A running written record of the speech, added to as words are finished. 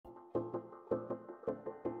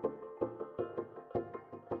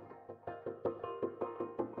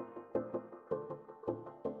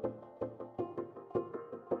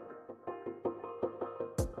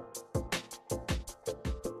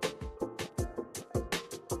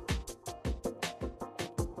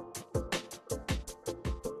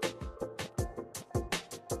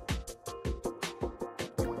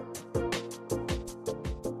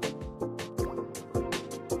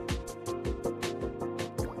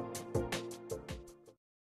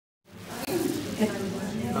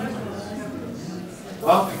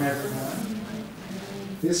Welcome, everyone.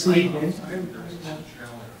 This evening,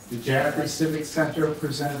 the Jaffrey Civic Center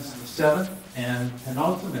presents the 7th and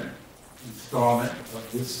penultimate installment of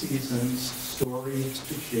this season's Stories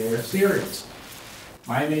to Share series.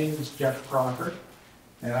 My name is Jeff Crocker,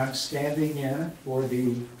 and I'm standing in for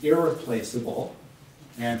the irreplaceable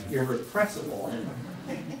and irrepressible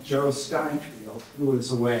Joe Steinfield, who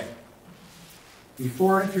is away.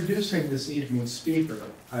 Before introducing this evening's speaker,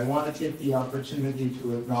 I want to take the opportunity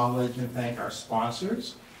to acknowledge and thank our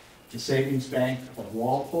sponsors, the Savings Bank of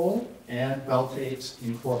Walpole and Beltates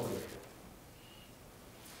Incorporated.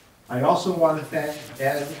 I also want to thank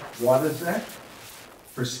Ed Wadazek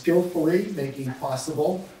for skillfully making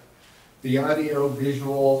possible the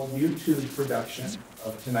audio-visual YouTube production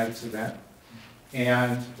of tonight's event,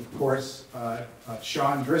 and of course,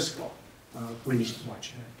 Sean Driscoll, who's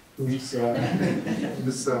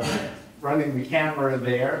running the camera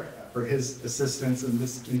there, for his assistance in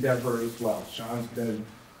this endeavor as well. Sean's been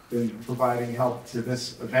providing help to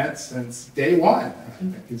this event since day one, I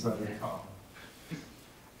think as I recall.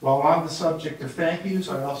 While on the subject of thank yous,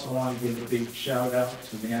 I also want to give a big shout out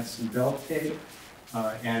to Nancy Beltate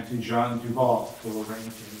and to Jean Duval for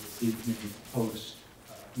arranging this evening's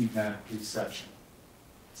post-event reception.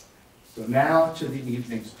 So now to the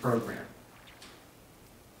evening's program.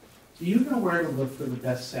 Do you know where to look for the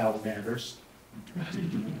best salamanders?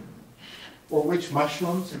 Or which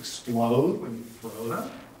mushrooms explode when you throw them?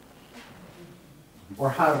 Or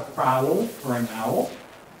how to prowl for an owl?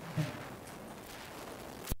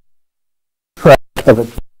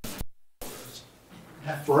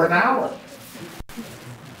 For an hour.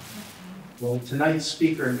 Well, tonight's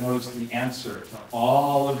speaker knows the answer to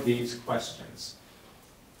all of these questions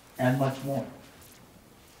and much more.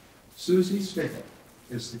 Susie Spikol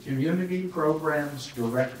is the Community Programs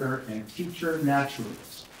Director and Teacher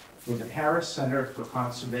Naturalist for the Harris Center for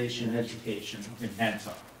Conservation Education in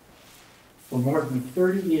Hancock. For more than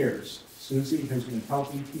 30 years, Susie has been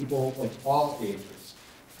helping people of all ages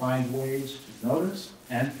find ways to notice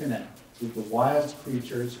and connect with the wild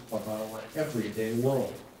creatures of our everyday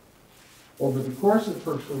world. Over the course of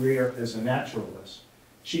her career as a naturalist,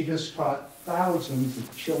 she has taught thousands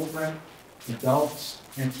of children, adults,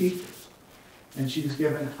 and teachers. And she's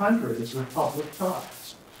given hundreds of public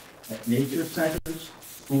talks at nature centers,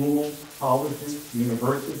 schools, colleges,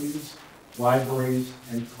 universities, libraries,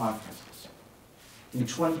 and conferences. In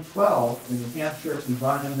 2012, the New Hampshire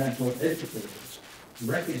Environmental Educators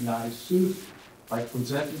recognized Susie by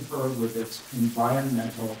presenting her with its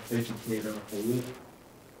Environmental Educator Award.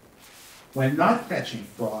 When not catching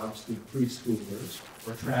frogs with preschoolers,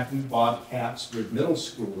 or tracking bobcats with middle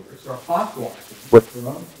schoolers, or hawkwatching with her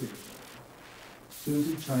own creatures,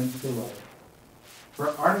 Susie turns to life. Her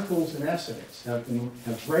articles and essays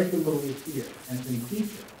have regularly appeared and been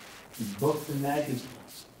featured in books and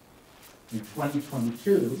magazines. In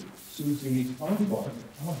 2022, Susie's own book,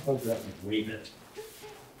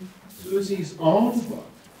 Susie's own book,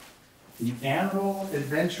 The Animal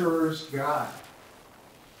Adventurer's Guide,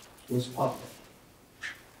 was published.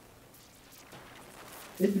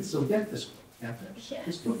 They can still get this book, can't they?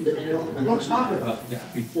 This book is available. We'll talk about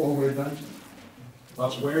that before we're done.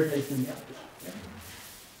 About where they can get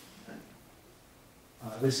it.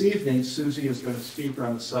 This evening, Susie is going to speak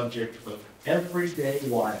on the subject of everyday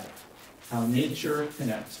wild, how nature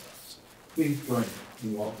connects us. Please join me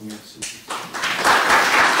in welcoming Susie.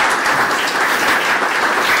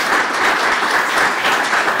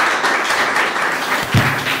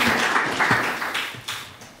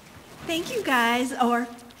 Thank you guys, or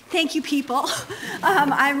thank you people.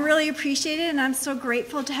 I really appreciate it, and I'm so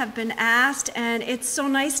grateful to have been asked, and it's so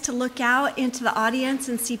nice to look out into the audience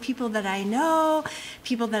and see people that I know,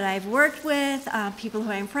 people that I've worked with, people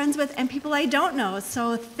who I'm friends with, and people I don't know.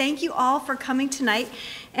 So thank you all for coming tonight,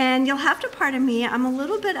 and you'll have to pardon me, I'm a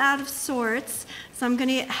little bit out of sorts, so I'm going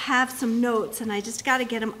to have some notes, and I just got to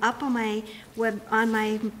get them up on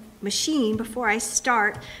my machine before I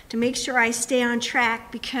start to make sure I stay on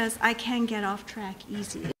track, because I can get off track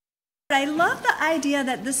easy. I love the idea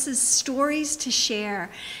that this is stories to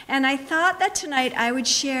share, and I thought that tonight I would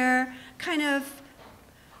share kind of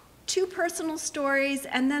two personal stories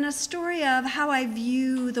and then a story of how I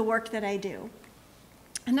view the work that I do.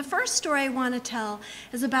 And the first story I want to tell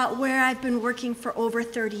is about where I've been working for over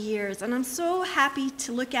 30 years. And I'm so happy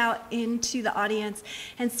to look out into the audience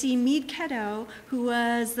and see Meade Caddo, who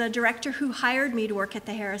was the director who hired me to work at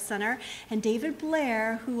the Harris Center, and David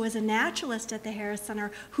Blair, who was a naturalist at the Harris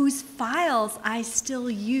Center, whose files I still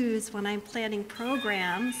use when I'm planning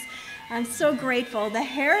programs. I'm so grateful. The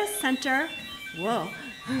Harris Center,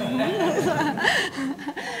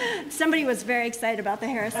 Somebody was very excited about the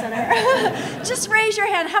Harris Center. Just raise your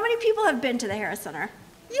hand. How many people have been to the Harris Center?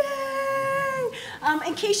 Yay!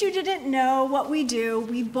 In case you didn't know what we do,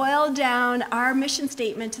 we boiled down our mission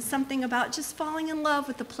statement to something about just falling in love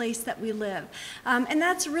with the place that we live. And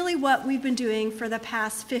that's really what we've been doing for the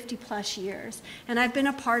past 50 plus years. And I've been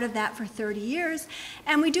a part of that for 30 years.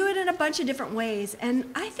 And we do it in a bunch of different ways. And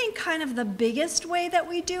I think kind of the biggest way that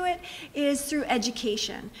we do it is through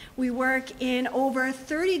education. We work in over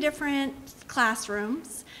 30 different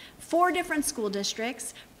classrooms, 4 different school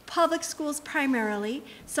districts, public schools primarily,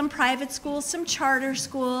 some private schools, some charter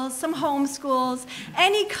schools, some home schools,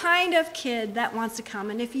 any kind of kid that wants to come.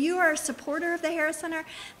 And if you are a supporter of the Harris Center,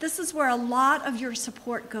 this is where a lot of your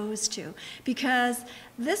support goes to, because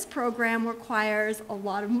this program requires a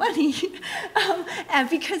lot of money. And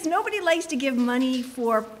because nobody likes to give money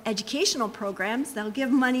for educational programs, they'll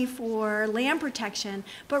give money for land protection,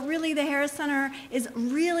 but really the Harris Center is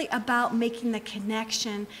really about making the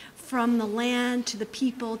connection from the land to the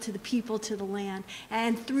people, to the people to the land.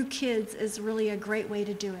 And through kids is really a great way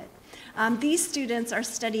to do it. These students are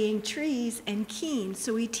studying trees and keene,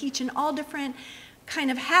 so we teach in all different kind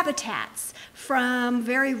of habitats, from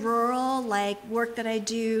very rural, like work that I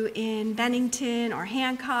do in Bennington or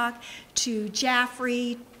Hancock, to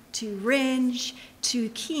Jaffrey, to Ringe, to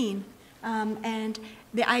keene. And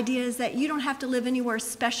the idea is that you don't have to live anywhere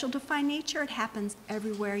special to find nature. It happens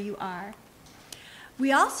everywhere you are.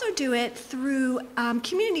 We also do it through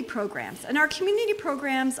community programs, and our community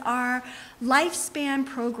programs are lifespan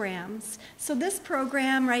programs. So this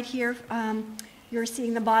program right here, you're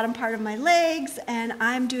seeing the bottom part of my legs, and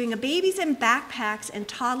I'm doing a babies in backpacks and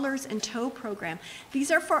toddlers in tow program.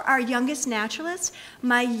 These are for our youngest naturalists.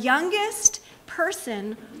 My youngest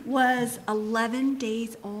person was 11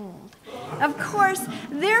 days old. Of course,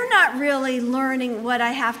 they're not really learning what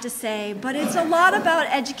I have to say, but it's a lot about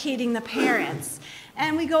educating the parents.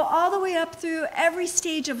 And we go all the way up through every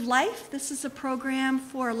stage of life. This is a program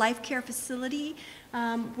for a life care facility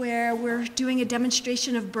where we're doing a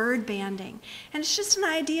demonstration of bird banding. And it's just an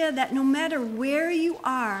idea that no matter where you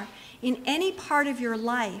are in any part of your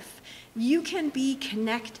life, you can be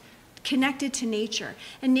connected to nature.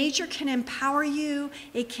 And nature can empower you,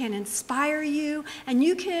 it can inspire you, and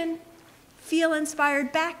you can feel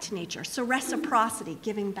inspired back to nature. So reciprocity,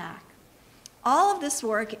 giving back. All of this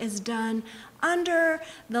work is done under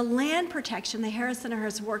the land protection the Harris Center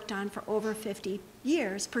has worked on for over 50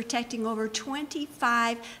 years, protecting over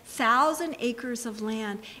 25,000 acres of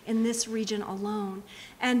land in this region alone.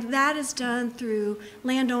 And that is done through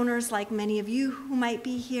landowners like many of you who might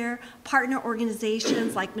be here, partner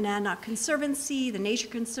organizations like Monadnock Conservancy, the Nature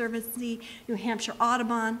Conservancy, New Hampshire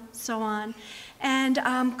Audubon, so on, and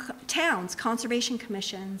towns, conservation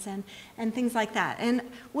commissions, and things like that. And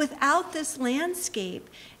without this landscape,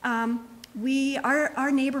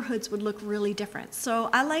 our neighborhoods would look really different. So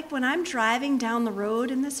I like when I'm driving down the road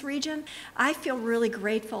in this region, I feel really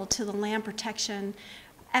grateful to the land protection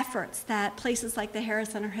efforts that places like the Harris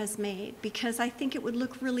Center has made, because I think it would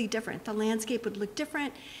look really different. The landscape would look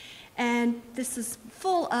different, and this is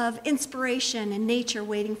full of inspiration and nature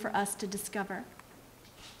waiting for us to discover.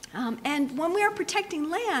 And when we are protecting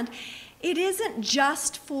land, it isn't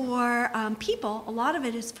just for people, a lot of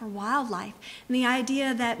it is for wildlife. And the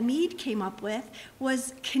idea that Mead came up with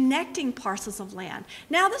was connecting parcels of land.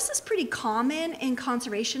 Now, this is pretty common in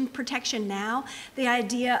conservation protection now, the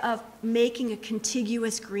idea of making a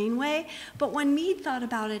contiguous greenway. But when Mead thought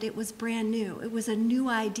about it, it was brand new. It was a new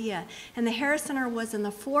idea. And the Harris Center was in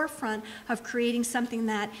the forefront of creating something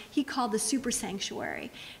that he called the super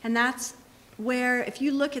sanctuary. And that's where, if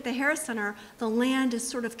you look at the Harris Center, the land is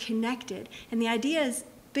sort of connected. And the idea is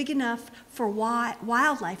big enough for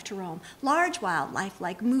wildlife to roam. Large wildlife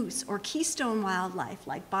like moose, or keystone wildlife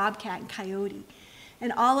like bobcat and coyote.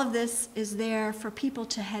 And all of this is there for people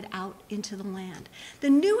to head out into the land.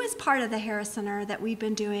 The newest part of the Harris Center that we've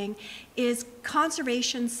been doing is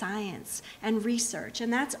conservation science and research.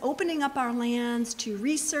 And that's opening up our lands to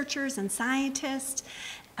researchers and scientists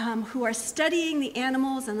who are studying the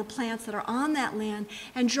animals and the plants that are on that land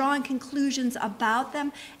and drawing conclusions about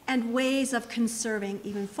them and ways of conserving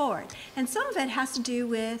even forward. And some of it has to do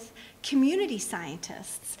with community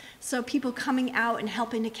scientists. So people coming out and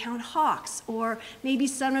helping to count hawks, or maybe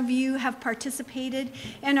some of you have participated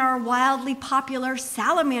in our wildly popular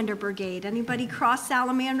salamander brigade. Anybody cross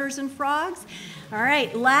salamanders and frogs? All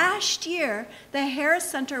right, last year, the Harris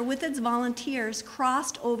Center with its volunteers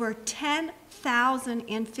crossed over 10,000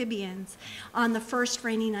 amphibians on the first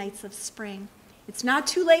rainy nights of spring. It's not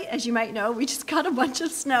too late, as you might know. We just got a bunch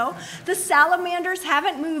of snow. The salamanders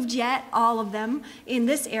haven't moved yet, all of them, in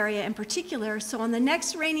this area in particular. So on the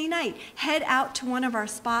next rainy night, head out to one of our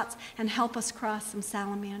spots and help us cross some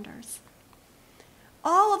salamanders.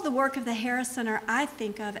 All of the work of the Harris Center I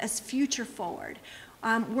think of as future forward.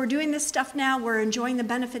 We're doing this stuff now, we're enjoying the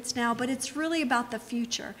benefits now, but it's really about the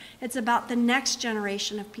future. It's about the next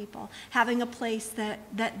generation of people having a place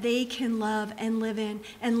that they can love and live in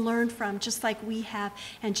and learn from, just like we have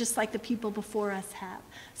and just like the people before us have.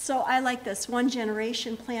 So I like this. One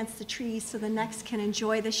generation plants the trees so the next can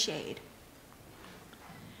enjoy the shade.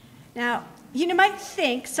 Now, you might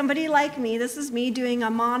think, somebody like me, this is me doing a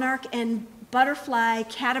monarch and butterfly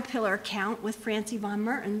caterpillar count with Francie von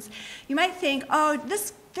Mertens, you might think, oh,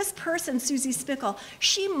 this person, Susie Spikol,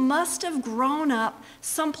 she must have grown up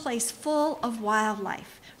someplace full of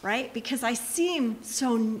wildlife, right? Because I seem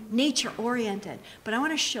so nature-oriented. But I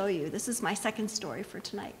want to show you, this is my second story for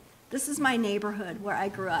tonight. This is my neighborhood where I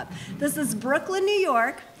grew up. This is Brooklyn, New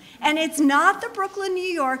York, and it's not the Brooklyn, New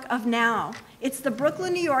York of now. It's the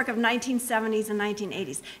Brooklyn, New York of 1970s and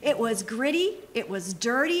 1980s. It was gritty, it was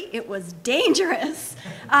dirty, it was dangerous.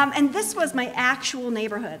 And this was my actual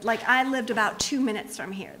neighborhood. Like, I lived about 2 minutes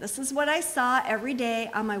from here. This is what I saw every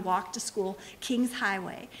day on my walk to school, Kings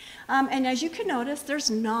Highway. And as you can notice,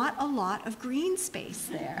 there's not a lot of green space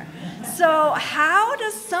there. So how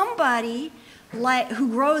does somebody who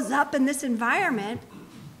grows up in this environment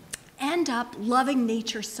end up loving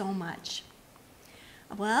nature so much?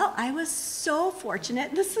 Well, I was so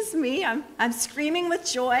fortunate. This is me. I'm screaming with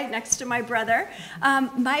joy next to my brother.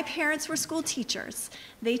 My parents were school teachers.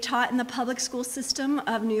 They taught in the public school system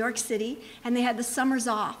of New York City, and they had the summers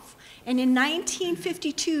off. And in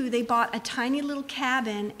 1952, they bought a tiny little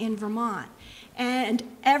cabin in Vermont. And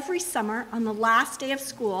every summer, on the last day of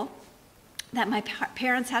school that my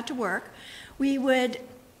parents had to work, we would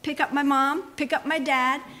pick up my mom, pick up my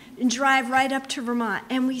dad, and drive right up to Vermont.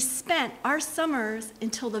 And we spent our summers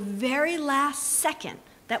until the very last second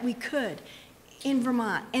that we could in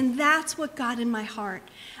Vermont. And that's what got in my heart.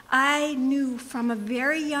 I knew from a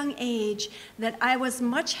very young age that I was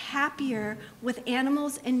much happier with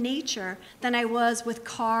animals and nature than I was with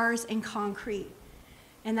cars and concrete.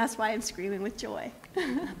 And that's why I'm screaming with joy.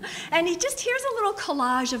 And here's a little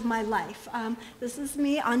collage of my life. This is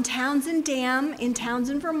me on Townsend Dam in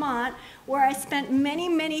Townsend, Vermont, where I spent many,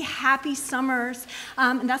 many happy summers.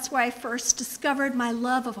 And that's where I first discovered my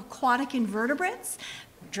love of aquatic invertebrates,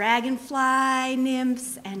 dragonfly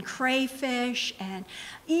nymphs and crayfish and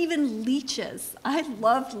even leeches. I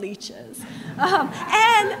loved leeches.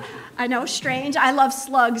 And I know, strange, I love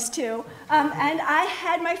slugs too. And I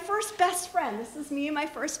had my first best friend. This is me and my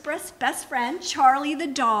first best friend, Charlie the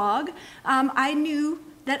dog. I knew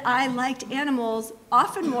that I liked animals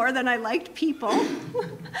often more than I liked people.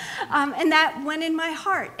 And that went in my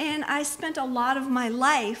heart. And I spent a lot of my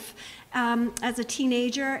life as a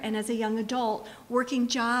teenager and as a young adult working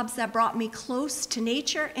jobs that brought me close to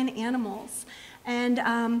nature and animals. And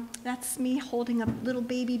that's me holding a little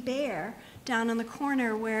baby bear down in the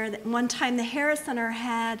corner where one time the Harris Center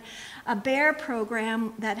had a bear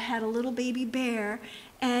program that had a little baby bear,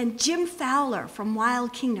 and Jim Fowler from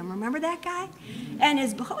Wild Kingdom, remember that guy? And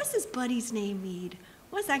what was his buddy's name, Mead?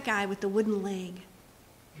 What was that guy with the wooden leg?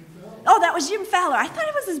 Oh, that was Jim Fowler. I thought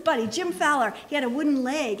it was his buddy, Jim Fowler. He had a wooden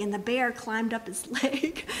leg, and the bear climbed up his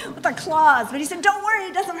leg with the claws. But he said, don't worry,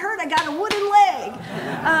 it doesn't hurt. I got a wooden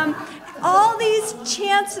leg. All these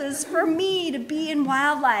chances for me to be in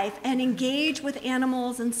wildlife and engage with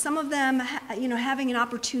animals, and some of them, having an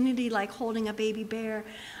opportunity like holding a baby bear,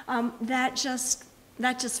 that just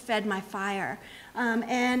fed my fire.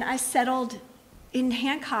 And I settled in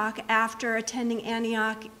Hancock after attending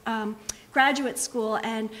Antioch graduate school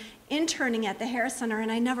and interning at the Harris Center, and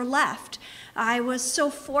I never left. I was so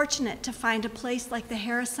fortunate to find a place like the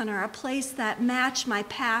Harris Center, a place that matched my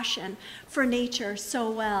passion for nature so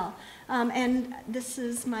well. And this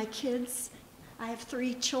is my kids. I have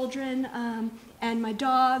 3 children, and my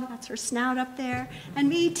dog, that's her snout up there, and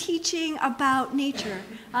me teaching about nature,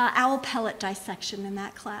 owl pellet dissection in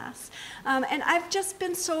that class. And I've just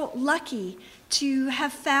been so lucky to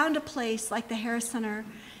have found a place like the Harris Center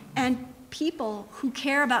and people who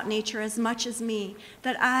care about nature as much as me,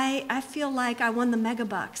 that I feel like I won the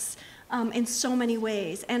megabucks in so many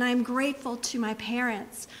ways. And I'm grateful to my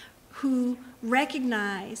parents who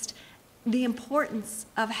recognized the importance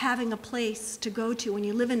of having a place to go to when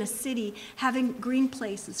you live in a city, having green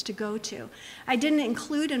places to go to. I didn't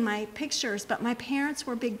include in my pictures, but my parents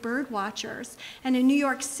were big bird watchers. And in New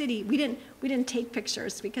York City, we didn't take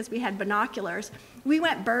pictures because we had binoculars. We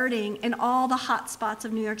went birding in all the hot spots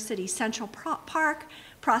of New York City, Central Park,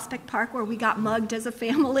 Prospect Park, where we got mugged as a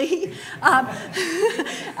family,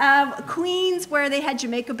 Queens, where they had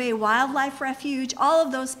Jamaica Bay Wildlife Refuge, all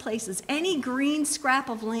of those places. Any green scrap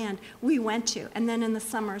of land we went to, and then in the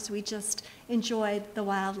summers we just enjoyed the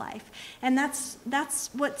wildlife. And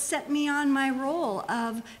that's what set me on my role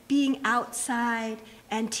of being outside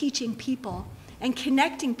and teaching people and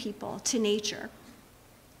connecting people to nature.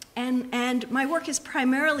 And my work has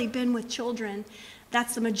primarily been with children.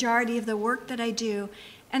 That's the majority of the work that I do.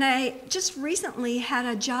 And I just recently had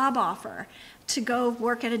a job offer to go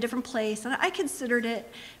work at a different place. And I considered it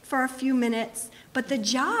for a few minutes, but the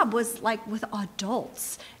job was like with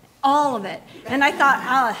adults, all of it. And I thought,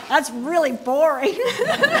 oh, that's really boring.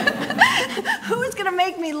 Who is gonna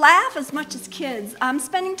make me laugh as much as kids?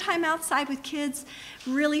 Spending time outside with kids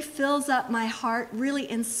really fills up my heart, really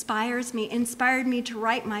inspired me to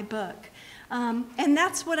write my book. And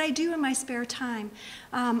that's what I do in my spare time.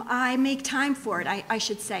 I make time for it, I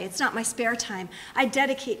should say. It's not my spare time. I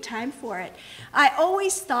dedicate time for it. I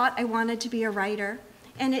always thought I wanted to be a writer,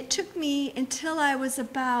 and it took me until I was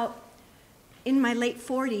about in my late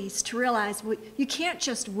 40s to realize you can't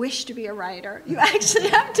just wish to be a writer. You actually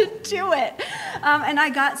have to do it. And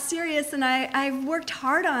I got serious, and I worked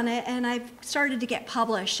hard on it, and I started to get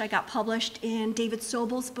published. I got published in David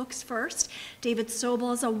Sobel's books first. David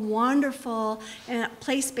Sobel is a wonderful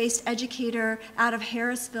place-based educator out of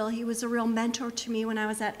Harrisville. He was a real mentor to me when I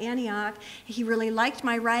was at Antioch. He really liked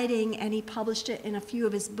my writing, and he published it in a few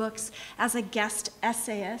of his books as a guest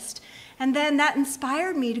essayist. And then that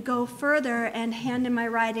inspired me to go further and hand in my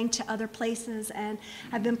writing to other places. And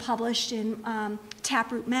I've been published in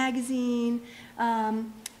Taproot Magazine.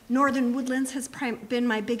 Northern Woodlands has been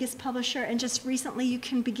my biggest publisher. And just recently, you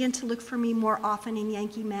can begin to look for me more often in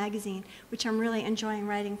Yankee Magazine, which I'm really enjoying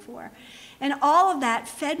writing for. And all of that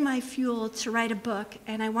fed my fuel to write a book.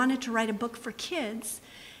 And I wanted to write a book for kids.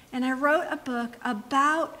 And I wrote a book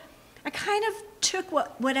about, I kind of took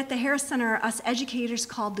what at the Harris Center us educators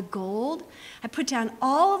called the gold. I put down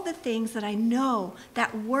all of the things that I know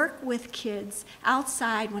that work with kids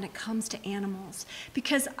outside when it comes to animals.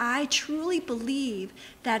 Because I truly believe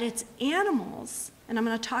that it's animals, and I'm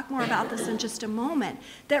going to talk more about this in just a moment,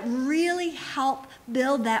 that really help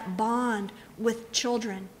build that bond with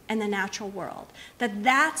children and the natural world.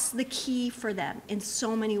 That's the key for them in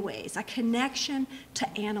so many ways. A connection to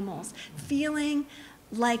animals, feeling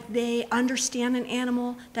like they understand an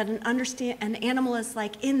animal, that an animal is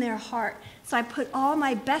like in their heart. So I put all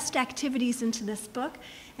my best activities into this book,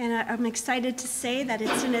 and I'm excited to say that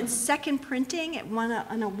it's in its second printing. It won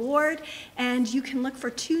an award, and you can look for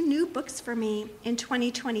 2 new books for me in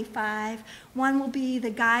 2025. One will be The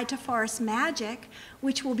Guide to Forest Magic,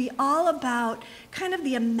 which will be all about kind of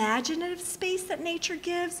the imaginative space that nature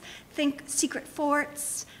gives. Think secret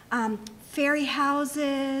forts, fairy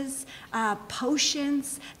houses,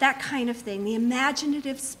 potions, that kind of thing, the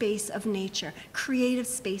imaginative space of nature, creative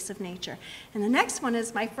space of nature. And the next one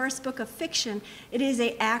is my first book of fiction. It is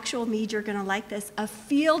an actual, Mead, you're gonna like this, a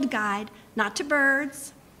field guide, not to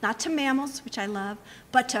birds, not to mammals, which I love,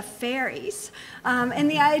 but to fairies. And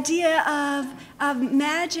the idea of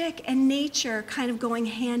magic and nature kind of going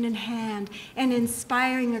hand in hand and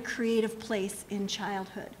inspiring a creative place in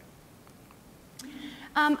childhood.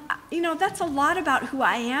 You know, that's a lot about who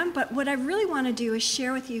I am, but what I really want to do is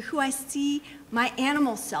share with you who I see my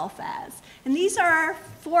animal self as. And these are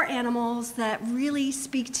 4 animals that really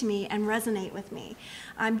speak to me and resonate with me.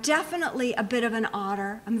 I'm definitely a bit of an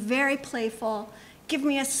otter. I'm very playful. Give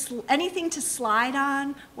me anything to slide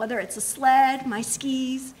on, whether it's a sled, my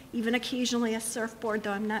skis, even occasionally a surfboard,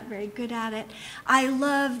 though I'm not very good at it. I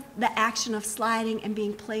love the action of sliding and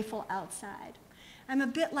being playful outside. I'm a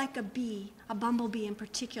bit like a bee, a bumblebee in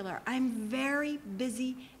particular. I'm very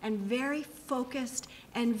busy and very focused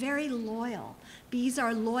and very loyal. Bees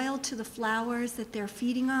are loyal to the flowers that they're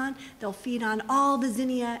feeding on. They'll feed on all the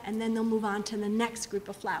zinnia, and then they'll move on to the next group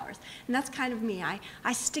of flowers. And that's kind of me.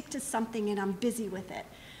 I stick to something and I'm busy with it.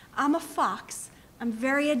 I'm a fox. I'm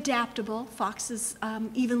very adaptable. Foxes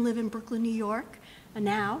even live in Brooklyn, New York.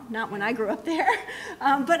 Now, not when I grew up there,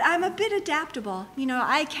 but I'm a bit adaptable. You know,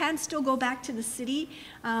 I can still go back to the city.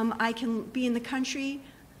 I can be in the country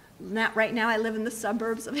Right now I live in the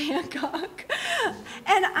suburbs of Hancock.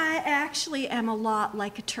 And I actually am a lot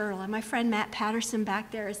like a turtle. And my friend Matt Patterson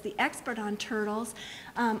back there is the expert on turtles,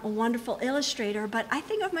 a wonderful illustrator. But I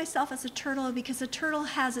think of myself as a turtle because a turtle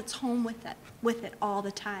has its home with it all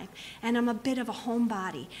the time. And I'm a bit of a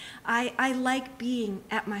homebody. I like being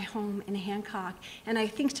at my home in Hancock. And I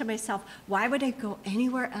think to myself, why would I go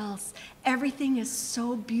anywhere else? Everything is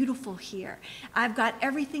so beautiful here. I've got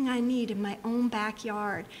everything I need in my own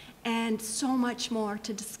backyard and so much more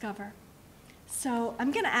to discover. So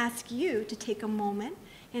I'm going to ask you to take a moment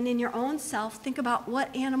and in your own self think about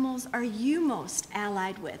what animals are you most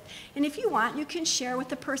allied with. And if you want, you can share with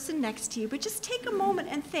the person next to you, but just take a moment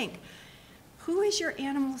and think, who is your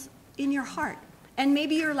animals in your heart? And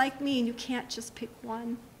maybe you're like me and you can't just pick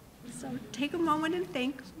one. So take a moment and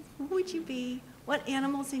think, who would you be? What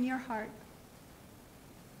animals in your heart?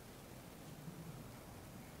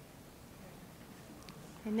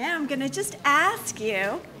 And now I'm going to just ask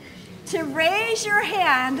you to raise your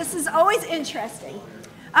hand. This is always interesting.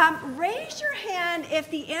 Raise your hand if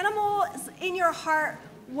the animals in your heart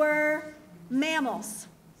were mammals.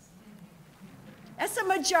 That's a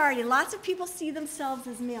majority. Lots of people see themselves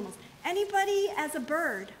as mammals. Anybody as a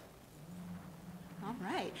bird? All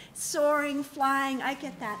right. Soaring, flying, I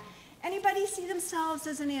get that. Anybody see themselves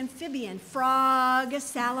as an amphibian? Frog, a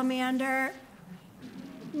salamander?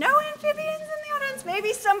 No amphibians in the audience?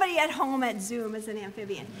 Maybe somebody at home at Zoom is an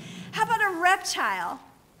amphibian. How about a reptile?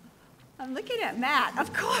 I'm looking at Matt,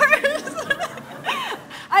 of course.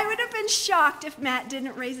 I would have been shocked if Matt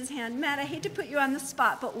didn't raise his hand. Matt, I hate to put you on the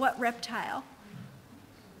spot, but what reptile?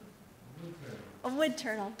 A wood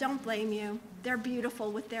turtle. Don't blame you. They're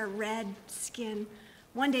beautiful with their red skin.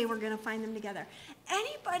 One day we're going to find them together.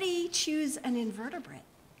 Anybody choose an invertebrate?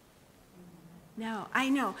 No, I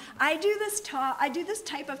know. I do this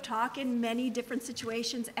type of talk in many different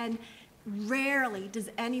situations, and rarely does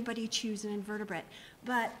anybody choose an invertebrate.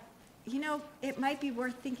 But, you know, it might be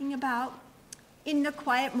worth thinking about in the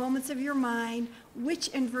quiet moments of your mind which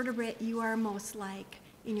invertebrate you are most like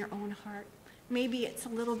in your own heart. Maybe it's a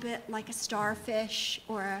little bit like a starfish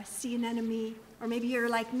or a sea anemone, or maybe you're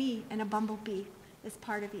like me and a bumblebee is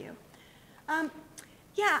part of you.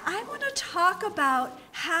 I want to talk about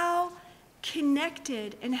how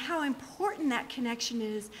connected and how important that connection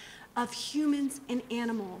is of humans and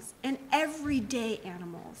animals, and everyday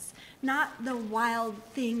animals, not the wild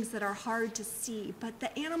things that are hard to see, but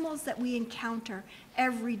the animals that we encounter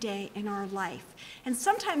every day in our life. And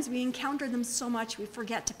sometimes we encounter them so much we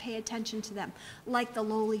forget to pay attention to them, like the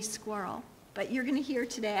lowly squirrel. But you're going to hear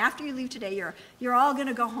today, after you leave today, you're all going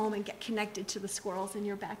to go home and get connected to the squirrels in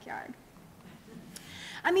your backyard.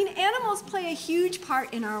 I mean, animals play a huge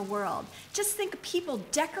part in our world. Just think people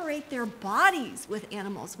decorate their bodies with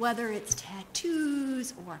animals, whether it's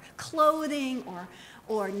tattoos or clothing or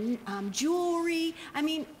jewelry. I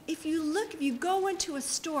mean, if you go into a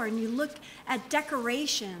store and you look at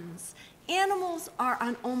decorations, animals are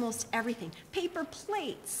on almost everything. Paper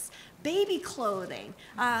plates, baby clothing,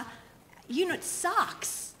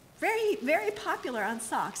 socks. Very, very popular on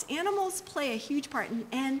socks. Animals play a huge part,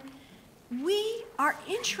 and we are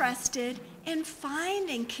interested in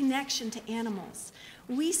finding connection to animals.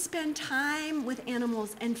 We spend time with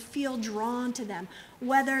animals and feel drawn to them,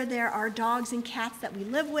 whether there are dogs and cats that we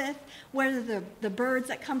live with, whether the birds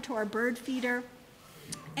that come to our bird feeder,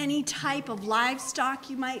 any type of livestock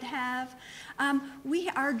you might have. We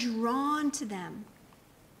are drawn to them.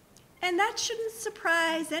 And that shouldn't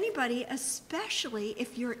surprise anybody, especially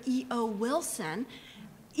if you're E.O. Wilson.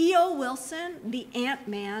 E.O. Wilson, the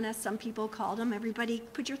Ant-Man, as some people called him. Everybody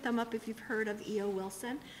put your thumb up if you've heard of E.O.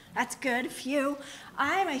 Wilson. That's good, a few.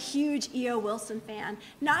 I'm a huge E.O. Wilson fan,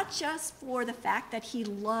 not just for the fact that he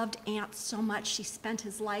loved ants so much he spent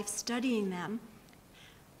his life studying them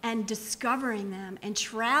and discovering them and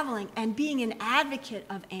traveling and being an advocate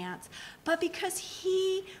of ants, but because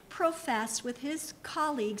he professed with his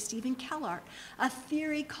colleague Stephen Kellart a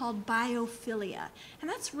theory called biophilia. And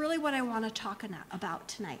that's really what I want to talk about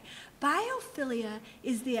tonight. Biophilia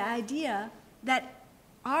is the idea that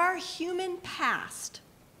our human past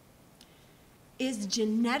is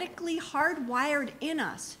genetically hardwired in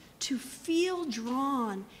us to feel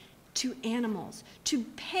drawn to animals, to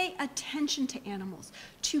pay attention to animals,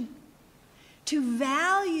 to to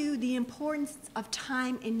value the importance of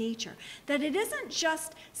time in nature. That it isn't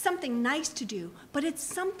just something nice to do, but it's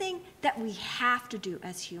something that we have to do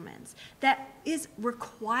as humans, that is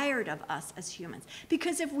required of us as humans.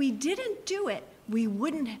 Because if we didn't do it, we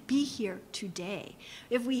wouldn't be here today.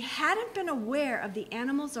 If we hadn't been aware of the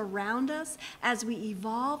animals around us as we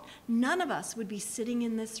evolved, none of us would be sitting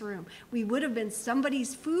in this room. We would have been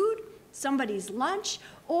somebody's food, somebody's lunch,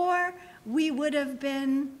 or we would have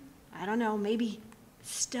been, I don't know, maybe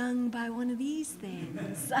stung by one of these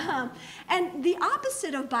things. And the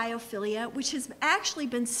opposite of biophilia, which has actually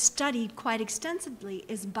been studied quite extensively,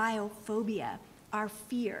 is biophobia, our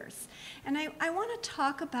fears. And I want to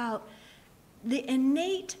talk about the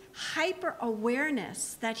innate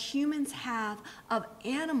hyper-awareness that humans have of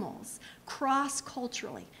animals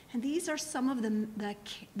cross-culturally. And these are some of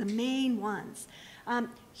the main ones.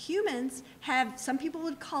 Humans have, some people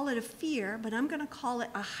would call it a fear, but I'm going to call it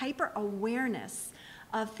a hyper-awareness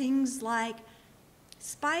of things like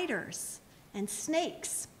spiders and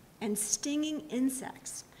snakes and stinging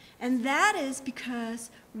insects. And that is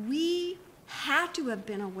because we had to have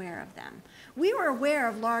been aware of them. We were aware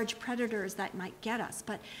of large predators that might get us,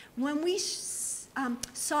 but when we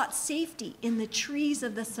sought safety in the trees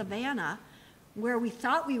of the savannah, where we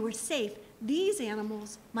thought we were safe, these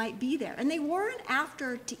animals might be there. And they weren't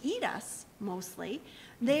after to eat us, mostly.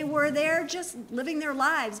 They were there just living their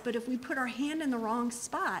lives, but if we put our hand in the wrong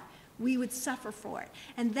spot, we would suffer for it.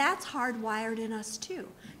 And that's hardwired in us too,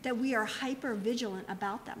 that we are hyper vigilant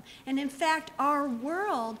about them. And in fact, our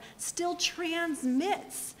world still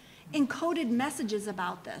transmits encoded messages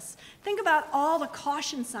about this. Think about all the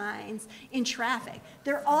caution signs in traffic.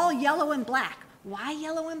 They're all yellow and black. Why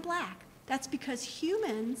yellow and black? That's because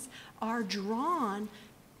humans are drawn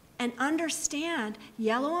and understand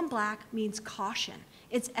yellow and black means caution.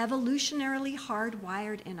 It's evolutionarily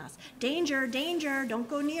hardwired in us. Danger, danger, don't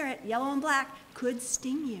go near it. Yellow and black could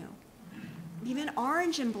sting you. Even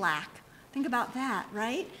orange and black. Think about that,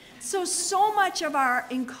 right? So much of our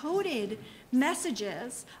encoded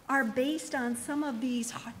messages are based on some of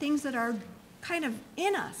these things that are kind of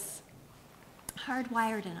in us,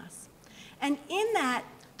 hardwired in us. And in that,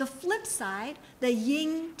 the flip side, the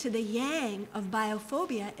yin to the yang of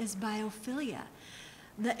biophobia is biophilia.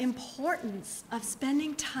 The importance of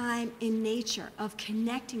spending time in nature, of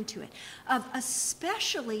connecting to it, of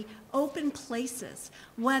especially open places,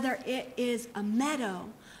 whether it is a meadow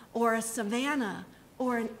or a savanna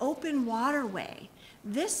or an open waterway.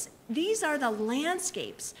 These are the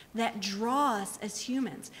landscapes that draw us as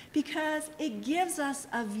humans because it gives us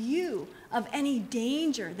a view of any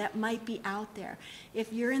danger that might be out there.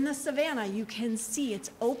 If you're in the savanna, you can see it's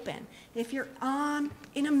open. If you're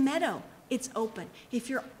in a meadow, it's open. If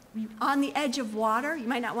you're on the edge of water, you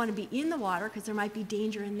might not want to be in the water because there might be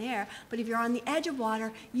danger in there, but if you're on the edge of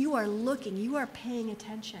water, you are looking, you are paying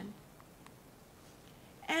attention.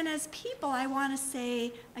 And as people, I want to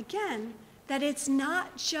say, again, that it's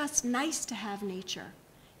not just nice to have nature.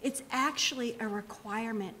 It's actually a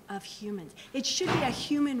requirement of humans. It should be a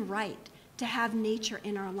human right to have nature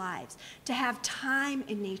in our lives, to have time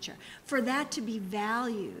in nature, for that to be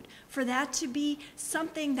valued, for that to be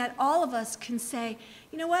something that all of us can say,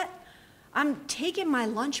 you know what? I'm taking my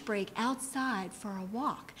lunch break outside for a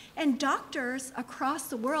walk. And doctors across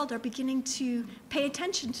the world are beginning to pay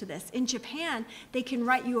attention to this. In Japan, they can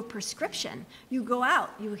write you a prescription. You go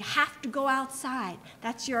out, you have to go outside.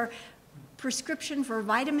 That's your prescription for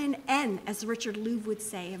vitamin N, as Richard Louv would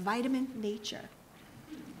say, a vitamin nature.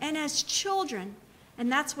 And as children, and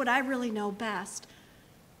that's what I really know best,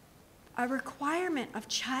 a requirement of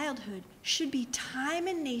childhood should be time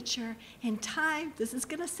in nature and time, this is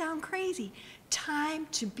going to sound crazy, time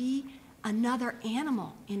to be another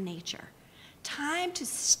animal in nature. Time to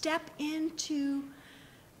step into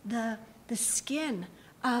the skin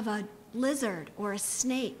of a lizard or a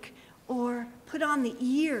snake or put on the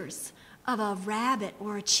ears of a rabbit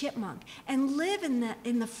or a chipmunk and live in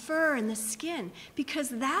the fur and the skin, because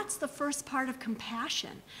that's the first part of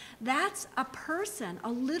compassion. That's a person,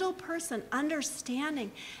 a little person,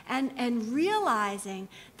 understanding and realizing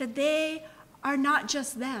that they are not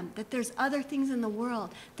just them, that there's other things in the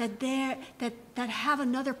world, that have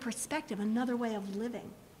another perspective, another way of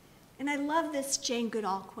living. And I love this Jane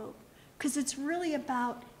Goodall quote, because it's really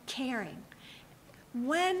about caring.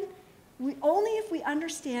 Only if we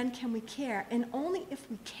understand can we care, and only if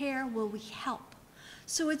we care will we help.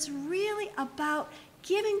 So it's really about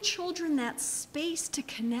giving children that space to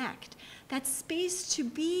connect, that space to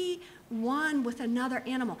be one with another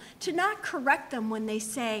animal, to not correct them when they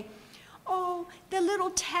say, oh, the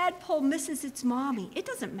little tadpole misses its mommy. It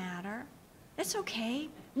doesn't matter. It's okay.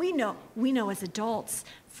 We know as adults,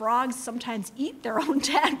 frogs sometimes eat their own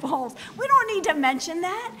tadpoles. We don't need to mention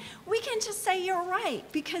that. We can just say you're right,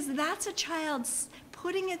 because that's a child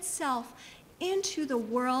putting itself into the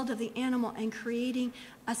world of the animal and creating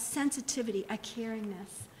a sensitivity, a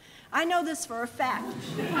caringness. I know this for a fact.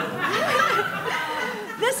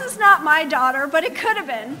 This is not my daughter, but it could have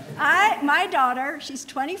been. My daughter, she's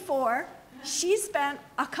 24. She spent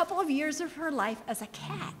a couple of years of her life as a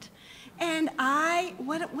cat. And I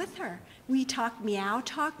went with her. We talk meow,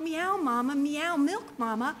 mama, meow, milk,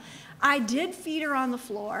 mama. I did feed her on the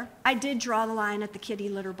floor. I did draw the line at the kitty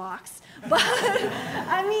litter box. But,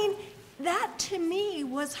 I mean, that to me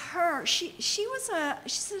was her. She's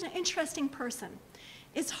an interesting person.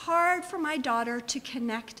 It's hard for my daughter to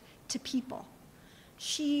connect to people.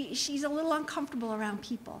 She's a little uncomfortable around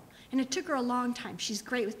people. And it took her a long time. She's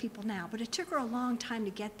great with people now, but it took her a long time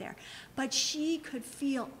to get there. But she could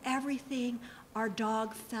feel everything our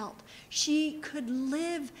dog felt. She could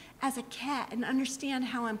live as a cat and understand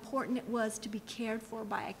how important it was to be cared for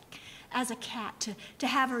as a cat, to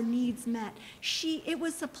have her needs met. It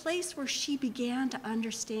was a place where she began to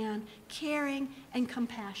understand caring and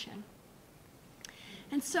compassion.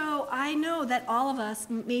 And so I know that all of us,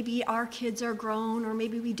 maybe our kids are grown or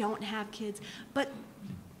maybe we don't have kids, but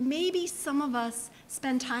maybe some of us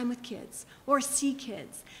spend time with kids or see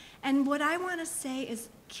kids. And what I want to say is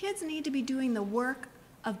kids need to be doing the work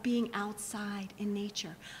of being outside in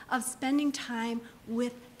nature, of spending time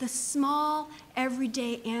with the small,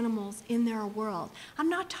 everyday animals in their world. I'm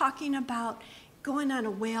not talking about going on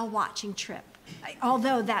a whale watching trip,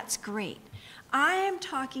 although that's great. I am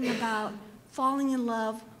talking about falling in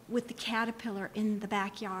love with the caterpillar in the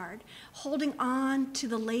backyard, holding on to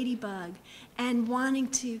the ladybug and wanting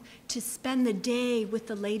to spend the day with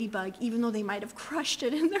the ladybug, even though they might have crushed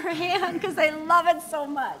it in their hand because they love it so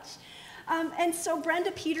much. And so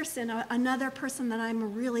Brenda Peterson, another person that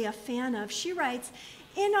I'm really a fan of, she writes,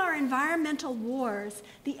 in our environmental wars,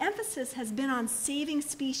 the emphasis has been on saving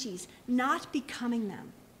species, not becoming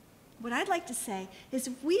them. What I'd like to say is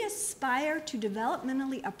if we aspire to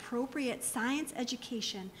developmentally appropriate science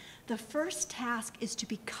education, the first task is to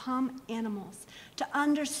become animals, to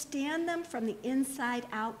understand them from the inside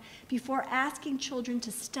out before asking children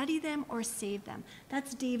to study them or save them.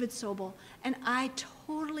 That's David Sobel, and I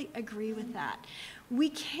totally agree with that. We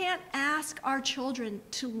can't ask our children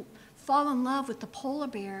to fall in love with the polar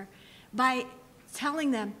bear by telling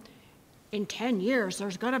them, in 10 years,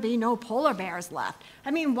 there's going to be no polar bears left.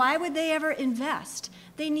 I mean, why would they ever invest?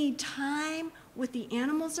 They need time with the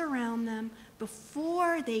animals around them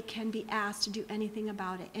before they can be asked to do anything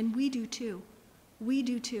about it. And we do too. We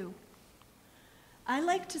do too. I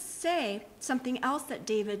like to say something else that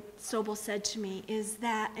David Sobel said to me is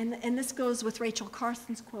that, and this goes with Rachel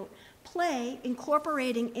Carson's quote, play,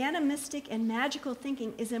 incorporating animistic and magical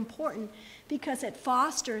thinking is important because it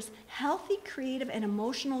fosters healthy, creative, and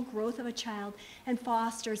emotional growth of a child and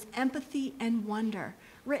fosters empathy and wonder.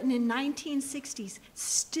 Written in 1960s,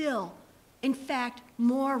 still, in fact,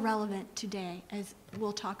 more relevant today, as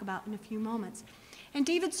we'll talk about in a few moments. And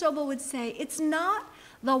David Sobel would say, it's not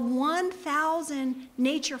the 1,000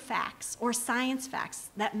 nature facts or science facts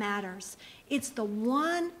that matters. It's the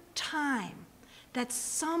one time that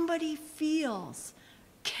somebody feels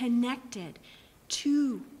connected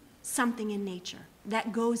to something in nature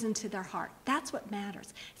that goes into their heart. That's what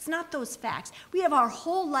matters. It's not those facts. We have our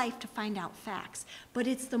whole life to find out facts, but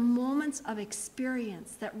it's the moments of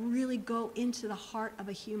experience that really go into the heart of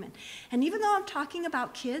a human. And even though I'm talking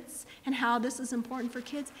about kids and how this is important for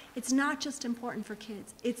kids, it's not just important for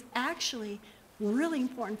kids. It's actually really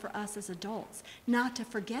important for us as adults not to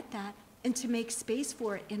forget that and to make space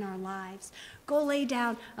for it in our lives. Go lay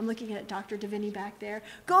down. I'm looking at Dr. Davini back there.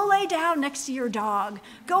 Go lay down next to your dog.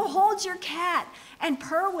 Go hold your cat and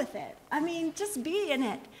purr with it. I mean, just be in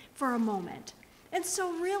it for a moment. And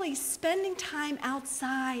so really spending time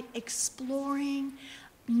outside, exploring,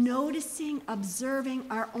 noticing, observing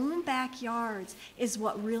our own backyards is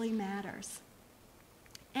what really matters.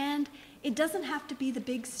 And it doesn't have to be the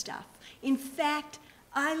big stuff. In fact,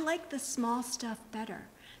 I like the small stuff better,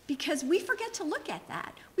 because we forget to look at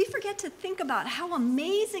that. We forget to think about how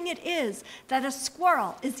amazing it is that a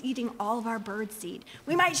squirrel is eating all of our birdseed.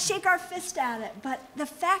 We might shake our fist at it, but the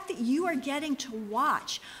fact that you are getting to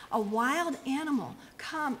watch a wild animal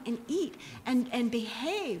come and eat and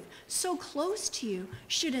behave so close to you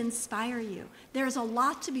should inspire you. There's a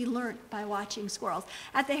lot to be learned by watching squirrels.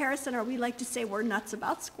 At the Harris Center, we like to say we're nuts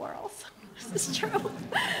about squirrels. This is true.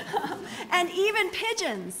 And even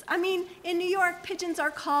pigeons. I mean, in New York, pigeons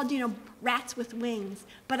are called, rats with wings,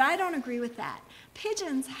 but I don't agree with that.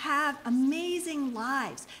 Pigeons have amazing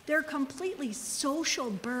lives. They're completely social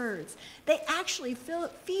birds. They actually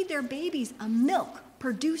feed their babies a milk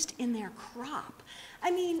produced in their crop.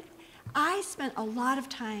 I mean, I spent a lot of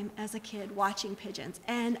time as a kid watching pigeons,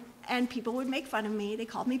 and people would make fun of me. They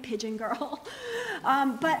called me Pigeon Girl.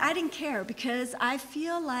 But I didn't care because I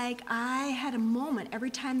feel like I had a moment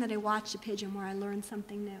every time that I watched a pigeon where I learned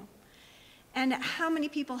something new. And how many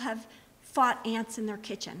people have fought ants in their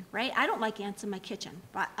kitchen, right? I don't like ants in my kitchen,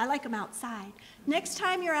 but I like them outside. Next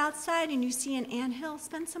time you're outside and you see an anthill,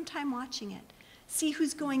 spend some time watching it. See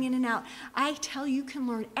who's going in and out. I tell you, you can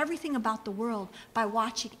learn everything about the world by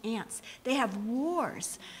watching ants. They have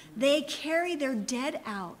wars. They carry their dead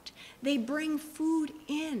out. They bring food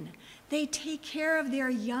in. They take care of their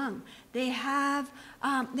young. They have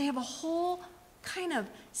a whole kind of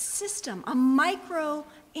system, a micro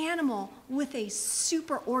animal with a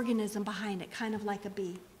super organism behind it, kind of like a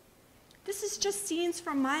bee. This is just scenes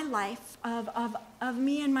from my life of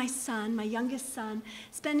me and my son, my youngest son,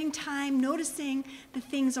 spending time noticing the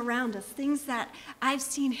things around us, things that I've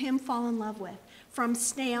seen him fall in love with. From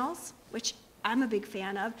snails, which I'm a big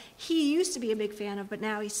fan of. He used to be a big fan of, but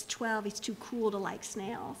now he's 12. He's too cool to like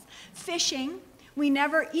snails. Fishing. We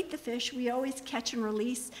never eat the fish. We always catch and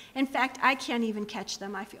release. In fact, I can't even catch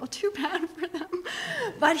them. I feel too bad for them.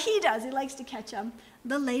 But he does. He likes to catch them.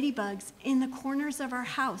 The ladybugs in the corners of our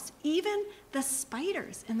house. Even the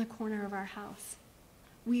spiders in the corner of our house.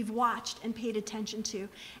 We've watched and paid attention to.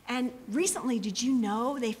 And recently, did you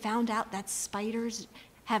know they found out that spiders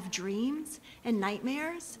have dreams and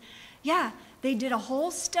nightmares? Yeah, they did a whole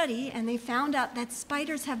study and they found out that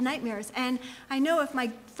spiders have nightmares. And I know if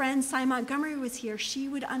my friend Cy Montgomery was here, she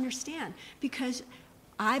would understand, because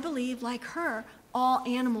I believe, like her, all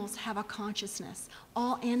animals have a consciousness.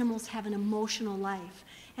 All animals have an emotional life.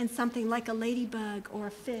 And something like a ladybug or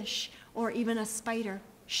a fish or even a spider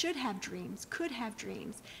should have dreams, could have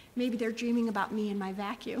dreams. Maybe they're dreaming about me and my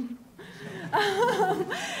vacuum.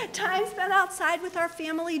 Time spent outside with our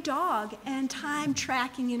family dog, and time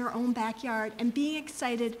tracking in our own backyard and being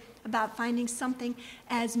excited about finding something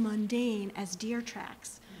as mundane as deer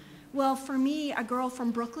tracks. Well, for me, a girl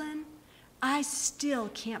from Brooklyn, I still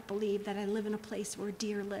can't believe that I live in a place where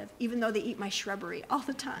deer live, even though they eat my shrubbery all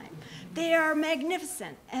the time. They are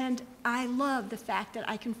magnificent, and I love the fact that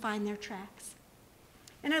I can find their tracks.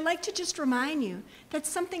 And I'd like to just remind you that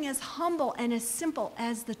something as humble and as simple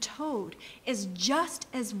as the toad is just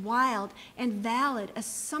as wild and valid as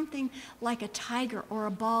something like a tiger or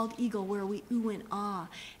a bald eagle where we ooh and ah.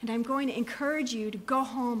 And I'm going to encourage you to go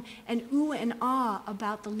home and ooh and ah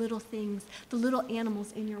about the little things, the little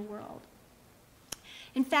animals in your world.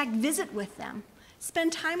 In fact, visit with them.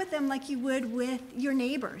 Spend time with them like you would with your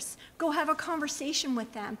neighbors. Go have a conversation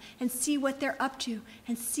with them and see what they're up to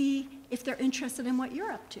and see if they're interested in what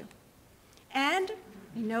you're up to. And,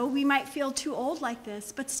 we might feel too old like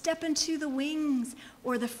this, but step into the wings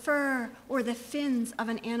or the fur or the fins of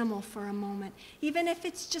an animal for a moment. Even if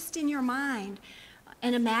it's just in your mind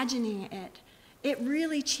and imagining it, it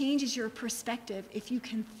really changes your perspective if you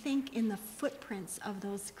can think in the footprints of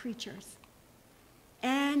those creatures.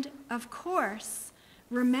 And, of course,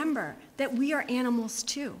 remember that we are animals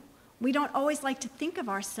too. We don't always like to think of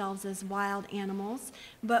ourselves as wild animals,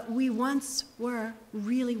 but we once were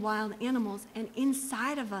really wild animals, and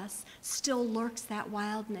inside of us still lurks that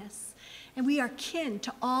wildness. And we are kin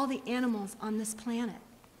to all the animals on this planet.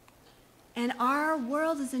 And our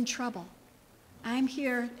world is in trouble. I'm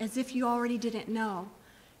here as if you already didn't know.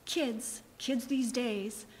 Kids these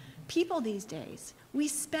days, people these days, we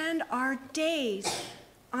spend our days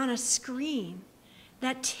on a screen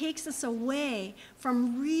that takes us away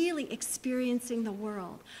from really experiencing the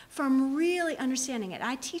world, from really understanding it.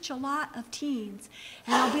 I teach a lot of teens,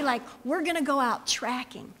 and I'll be like, we're gonna go out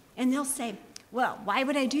tracking. And they'll say, well, why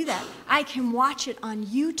would I do that? I can watch it on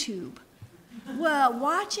YouTube. Well,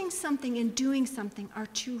 watching something and doing something are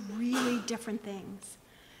two really different things.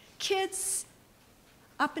 Kids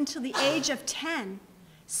up until the age of 10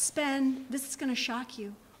 spend, this is gonna shock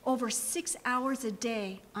you, over 6 hours a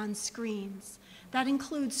day on screens. That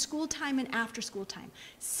includes school time and after school time.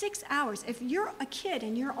 6 hours. If you're a kid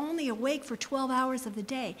and you're only awake for 12 hours of the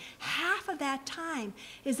day, half of that time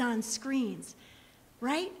is on screens,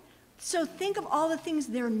 right? So think of all the things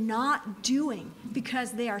they're not doing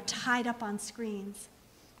because they are tied up on screens.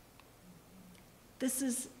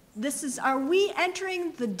 Are we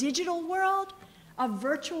entering the digital world? A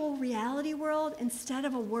virtual reality world? Instead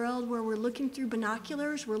of a world where we're looking through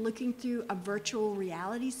binoculars, we're looking through a virtual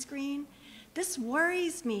reality screen. This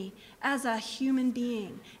worries me as a human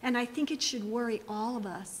being, and I think it should worry all of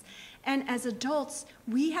us. And as adults,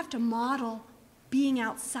 we have to model being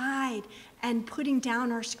outside and putting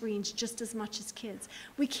down our screens just as much as kids.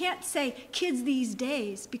 We can't say kids these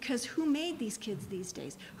days, because who made these kids these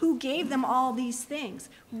days? Who gave them all these things?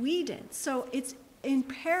 We did. So it's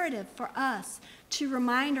imperative for us to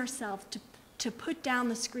remind ourselves to put down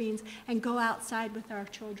the screens and go outside with our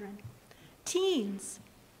children. Teens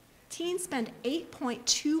spend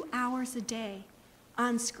 8.2 hours a day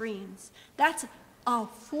on screens. That's a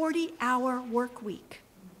 40-hour work week,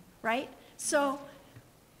 right? So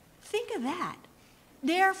think of that.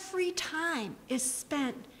 Their free time is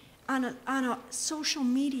spent on a social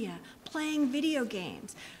media, playing video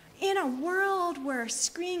games. In a world where a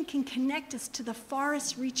screen can connect us to the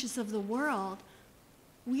farthest reaches of the world,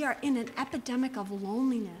 we are in an epidemic of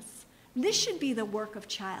loneliness. This should be the work of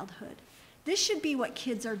childhood. This should be what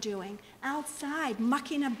kids are doing, outside,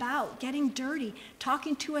 mucking about, getting dirty,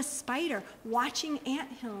 talking to a spider, watching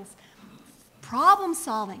anthills, problem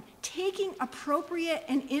solving, taking appropriate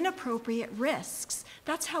and inappropriate risks.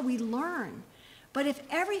 That's how we learn. But if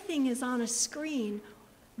everything is on a screen,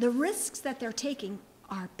 the risks that they're taking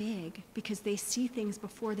are big because they see things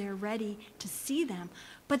before they're ready to see them.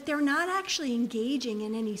 But they're not actually engaging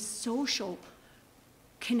in any social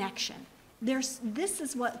connection. This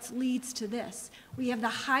is what leads to this. We have the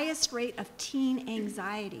highest rate of teen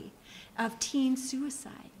anxiety, of teen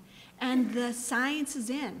suicide. And the science is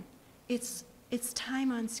in. It's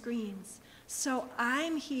time on screens. So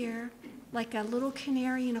I'm here like a little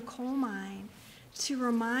canary in a coal mine to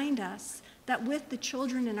remind us that with the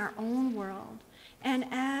children in our own world, and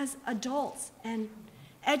as adults and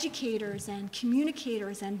educators and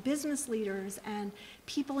communicators and business leaders and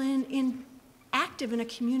people active in a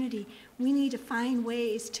community, we need to find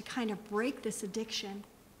ways to kind of break this addiction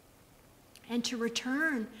and to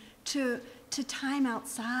return to time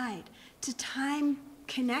outside, to time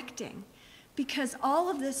connecting. Because all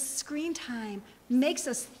of this screen time makes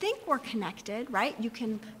us think we're connected, right? You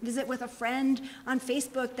can visit with a friend on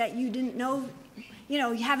Facebook that you didn't know,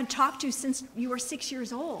 you haven't talked to since you were 6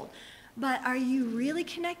 years old. But are you really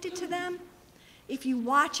connected to them? If you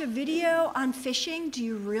watch a video on fishing, do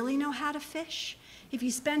you really know how to fish? If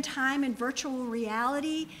you spend time in virtual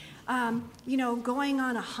reality, going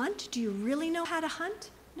on a hunt, do you really know how to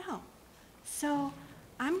hunt? No. So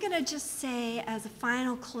I'm going to just say as a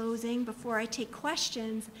final closing before I take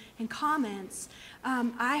questions and comments,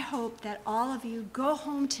 I hope that all of you go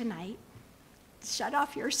home tonight, shut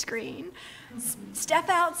off your screen, step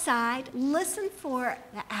outside, listen for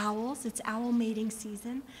the owls. It's owl mating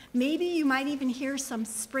season. Maybe you might even hear some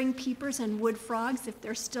spring peepers and wood frogs if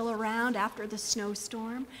they're still around after the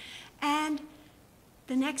snowstorm. And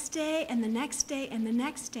the next day and the next day and the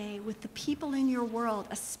next day with the people in your world,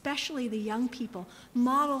 especially the young people,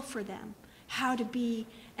 model for them how to be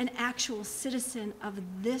an actual citizen of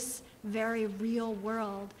this very real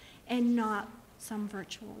world and not some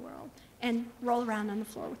virtual world. And roll around on the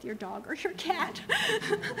floor with your dog or your cat.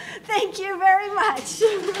 Thank you very much.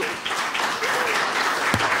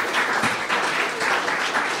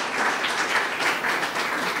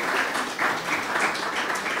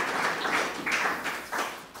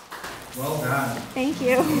 Well done. Thank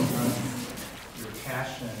you. Your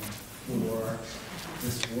passion for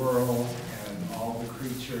this world and all the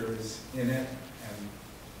creatures in it and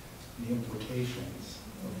the implications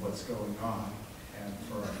of what's going on and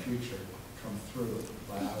for our future come through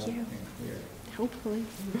loud and clear. Hopefully.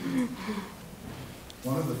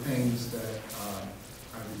 One of the things that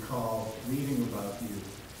I recall reading about you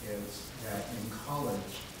is that in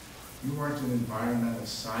college you weren't an environmental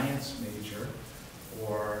science major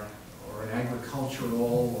or an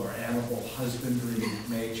agricultural or animal husbandry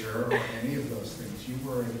major or any of those things. You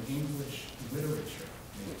were an English literature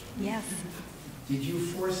major. Yes. Did you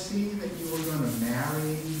foresee that you were going to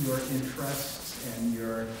marry your interests and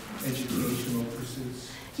your educational pursuits?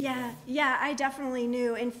 Yeah, I definitely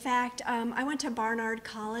knew. In fact, I went to Barnard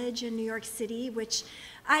College in New York City, which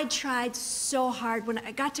I tried so hard. When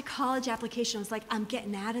I got to college application, I was like, I'm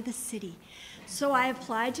getting out of the city. So I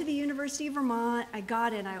applied to the University of Vermont. I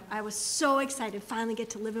got in. I was so excited, finally get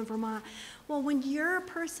to live in Vermont. Well, when you're a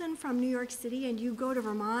person from New York City and you go to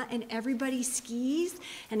Vermont and everybody skis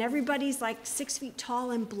and everybody's like 6 feet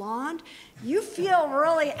tall and blonde, you feel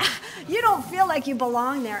really, you don't feel like you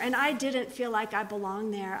belong there. And I didn't feel like I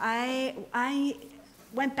belonged there. I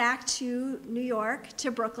went back to New York,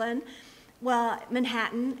 to Brooklyn, well,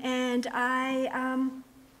 Manhattan, and I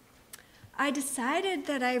decided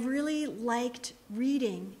that I really liked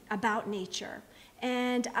reading about nature.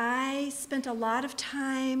 And I spent a lot of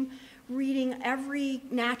time reading every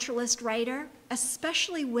naturalist writer,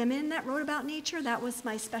 especially women that wrote about nature. That was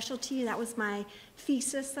my specialty. That was my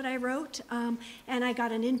thesis that I wrote. And I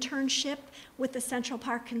got an internship with the Central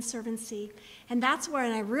Park Conservancy. And that's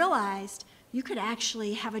when I realized you could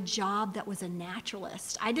actually have a job that was a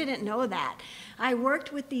naturalist. I didn't know that. I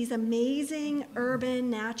worked with these amazing urban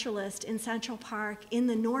naturalists in Central Park in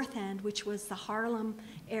the North End, which was the Harlem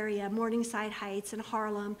area, Morningside Heights and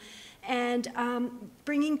Harlem, and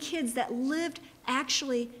bringing kids that lived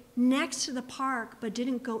actually next to the park but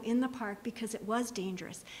didn't go in the park because it was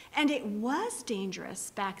dangerous. And it was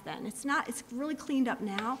dangerous back then. It's really cleaned up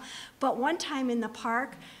now, but one time in the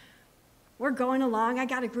park, we're going along, I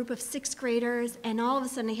got a group of 6th graders, and all of a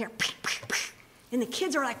sudden I hear, and the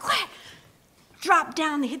kids are like, what? Drop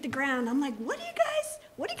down, they hit the ground. I'm like, what are you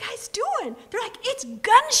guys doing? They're like, it's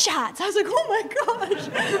gunshots. I was like, oh my gosh.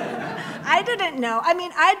 I didn't know. I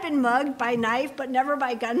mean, I'd been mugged by knife, but never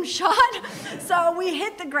by gunshot. So we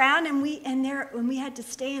hit the ground, and when we had to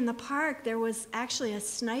stay in the park, there was actually a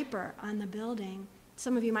sniper on the building.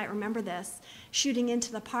 Some of you might remember this, shooting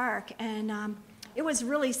into the park, and it was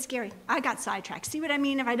really scary. I got sidetracked. See what I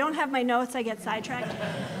mean? If I don't have my notes, I get sidetracked.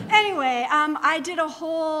 Anyway, I did a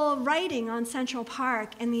whole writing on Central Park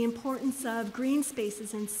and the importance of green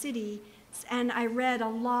spaces in cities, and I read a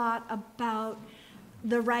lot about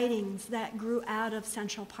the writings that grew out of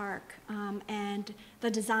Central Park and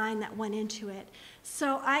the design that went into it.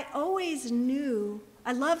 So I always knew,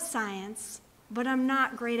 I love science, but I'm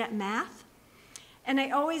not great at math. And I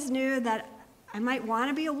always knew that I might want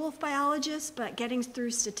to be a wolf biologist, but getting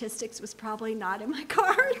through statistics was probably not in my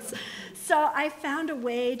cards. So I found a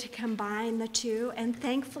way to combine the two, and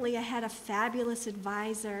thankfully I had a fabulous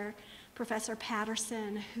advisor, Professor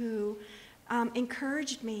Patterson, who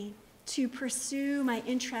encouraged me to pursue my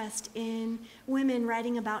interest in women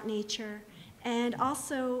writing about nature and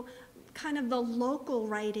also kind of the local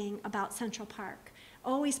writing about Central Park,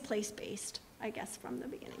 always place-based, I guess, from the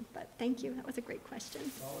beginning. But thank you. That was a great question.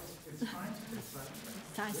 Well, it's fine to be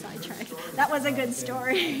Sidetracked. That was a good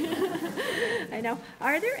story. I know.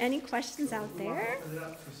 Are there any questions out there? Open it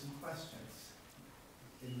up for some questions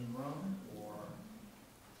in the room, or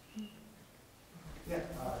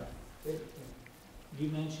you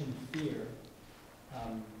mentioned fear.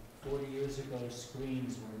 40 years ago,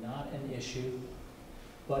 screens were not an issue,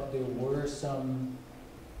 but there were some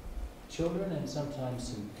children and sometimes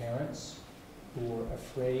some parents who were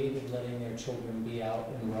afraid of letting their children be out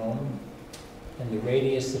and roam. And the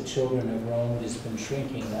radius that children have roamed has been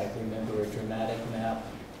shrinking. I remember a dramatic map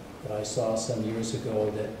that I saw some years ago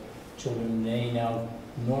that children may now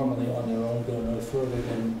normally on their own go no further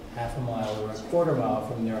than half a mile or a quarter mile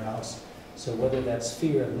from their house. So whether that's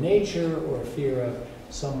fear of nature or fear of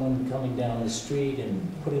someone coming down the street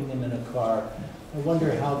and putting them in a car, I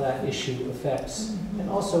wonder how that issue affects, and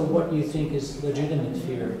also what you think is legitimate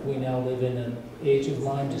fear. We now live in an age of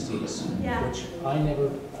Lyme disease, which I never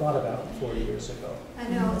thought about 40 years ago. I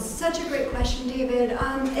know, it's such a great question, David.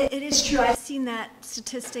 It is true, I've seen that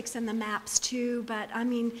statistics and the maps too, but I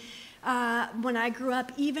mean, when I grew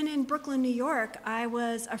up, even in Brooklyn, New York, I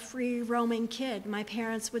was a free roaming kid. My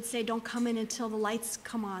parents would say, don't come in until the lights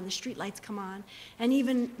come on, the street lights come on. And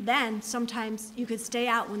even then, sometimes you could stay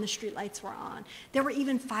out when the street lights were on. There were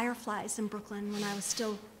even fireflies in Brooklyn when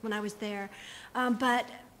I was there. But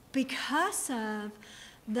because of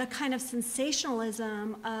the kind of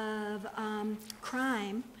sensationalism of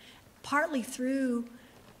crime, partly through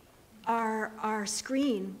our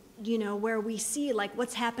screen, you know, where we see like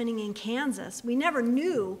what's happening in Kansas. We never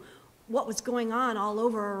knew what was going on all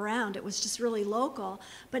over around. It was just really local.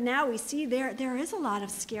 But now we see there is a lot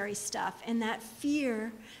of scary stuff, and that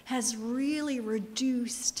fear has really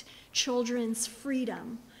reduced children's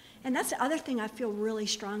freedom. And that's the other thing I feel really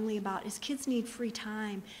strongly about is kids need free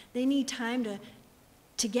time. They need time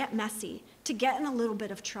to get messy, to get in a little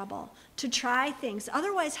bit of trouble, to try things.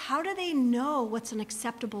 Otherwise, how do they know what's an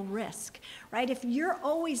acceptable risk, right? If you're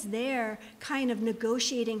always there kind of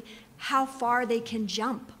negotiating how far they can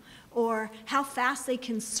jump or how fast they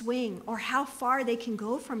can swing or how far they can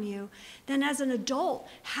go from you, then as an adult,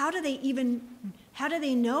 how do they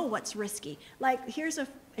know what's risky? Like, here's an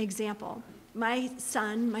example. My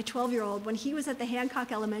son, my 12-year-old, when he was at the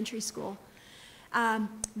Hancock Elementary School,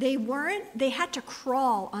 they had to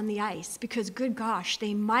crawl on the ice because, good gosh,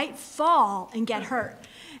 they might fall and get hurt.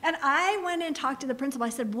 And I went and talked to the principal. I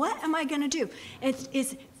said, what am I going to do?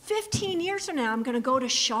 It's 15 years from now, I'm going to go to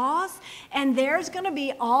Shaw's, and there's going to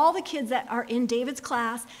be all the kids that are in David's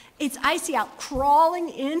class. It's icy out, crawling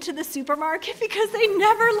into the supermarket because they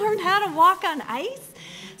never learned how to walk on ice.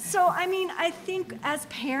 So, I mean, I think as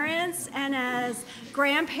parents and as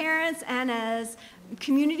grandparents and as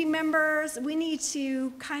community members, we need to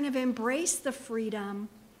kind of embrace the freedom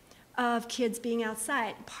of kids being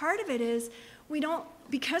outside. Part of it is we don't,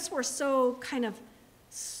 because we're so kind of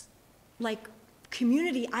like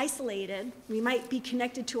community isolated, we might be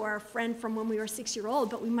connected to our friend from when we were 6-year-old,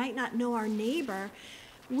 but we might not know our neighbor.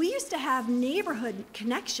 We used to have neighborhood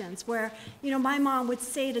connections where, you know, my mom would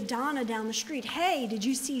say to Donna down the street, hey, did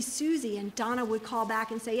you see Susie? And Donna would call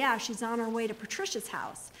back and say, yeah, she's on her way to Patricia's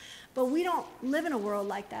house. But we don't live in a world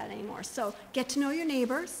like that anymore. So get to know your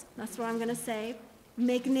neighbors. That's what I'm going to say.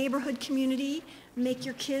 Make a neighborhood community. Make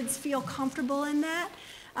your kids feel comfortable in that.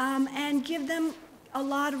 And give them a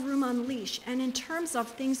lot of room on the leash. And in terms of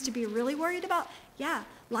things to be really worried about, yeah,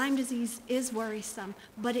 Lyme disease is worrisome,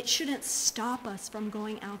 but it shouldn't stop us from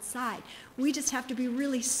going outside. We just have to be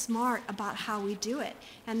really smart about how we do it.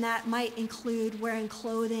 And that might include wearing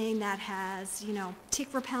clothing that has, you know,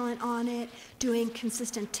 tick repellent on it, doing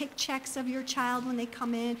consistent tick checks of your child when they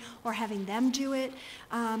come in, or having them do it.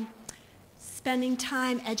 Spending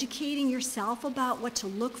time educating yourself about what to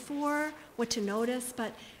look for, what to notice.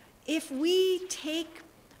 But if we take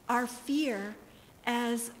our fear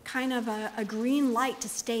as kind of a green light to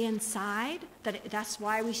stay inside, that's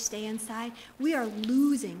why we stay inside, we are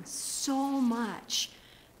losing so much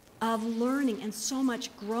of learning and so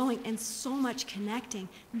much growing and so much connecting.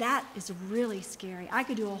 That is really scary. I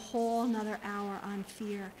could do a whole another hour on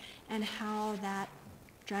fear and how that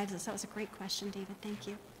drives us. That was a great question, David. Thank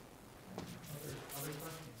you. Other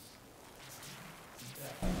questions?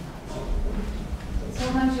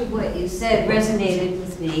 So much of what you said resonated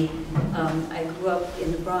with me. I grew up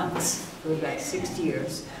in the Bronx for about 6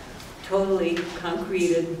 years, totally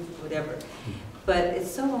concreted, whatever. But it's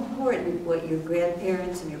so important what your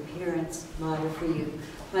grandparents and your parents model for you.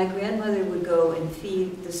 My grandmother would go and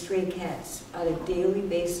feed the stray cats on a daily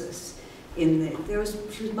basis. She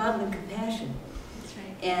was modeling compassion. That's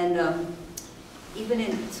right. And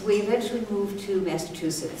so we eventually moved to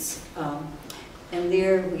Massachusetts. And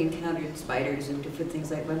there we encountered spiders and different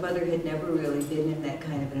things like. My mother had never really been in that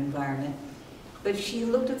kind of an environment. But she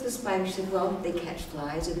looked at the spiders and said, well, they catch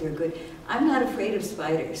flies and they're good. I'm not afraid of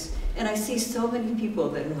spiders. And I see so many people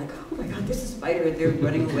that are like, oh my God, there's a spider, and they're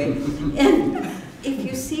running away. And if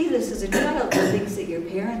you see this as a child, the things that your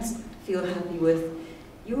parents feel happy with,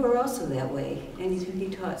 you are also that way. And you can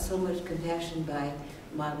be taught so much compassion by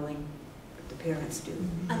modeling the parents do.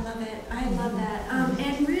 I love it. I love that.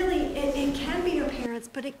 And really, it can be your parents,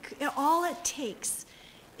 but all it takes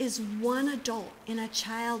is one adult in a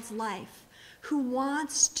child's life who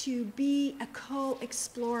wants to be a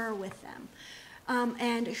co-explorer with them,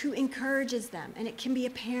 and who encourages them. And it can be a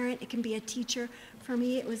parent, it can be a teacher. For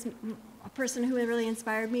me, it was a person who really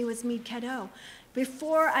inspired me was Meade Cadeau.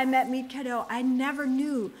 Before I met Meade Cadeau, I never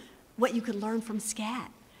knew what you could learn from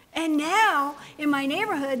scat. And now, in my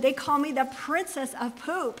neighborhood, they call me the princess of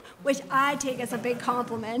poop, which I take as a big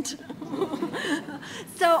compliment.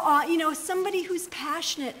 So, you know, somebody who's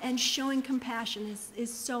passionate and showing compassion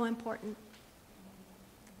is so important.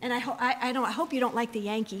 And I hope you don't like the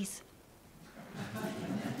Yankees.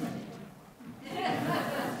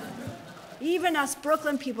 Even us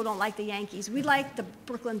Brooklyn people don't like the Yankees. We like the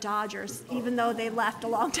Brooklyn Dodgers, even though they left a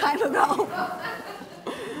long time ago.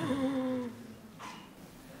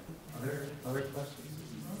 Other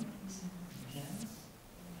questions?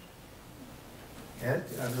 Ed,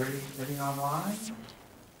 are there anything online?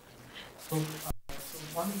 So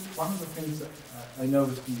one of the things that I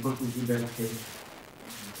noticed in the book was your dedication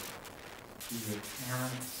to your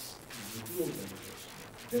parents, your dual dedication,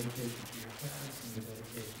 dedication to your parents and the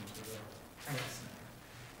dedication to the parents.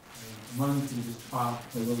 And one of the things you just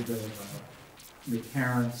talked a little bit about your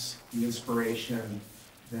parents, the inspiration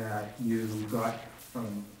that you got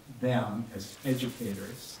from them as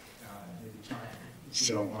educators, maybe John, if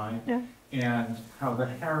you don't mind, Yeah. and how the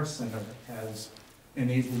Harris Center has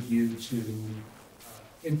enabled you to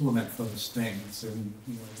implement those things and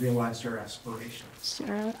realize your aspirations.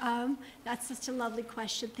 Sure. That's such a lovely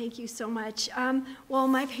question. Thank you so much. Well,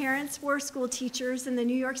 my parents were school teachers in the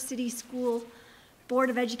New York City School Board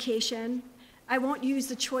of Education. I won't use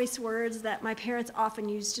the choice words that my parents often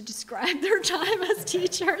use to describe their time as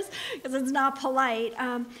teachers because it's not polite.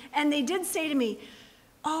 And they did say to me,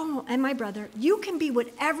 oh, and my brother, you can be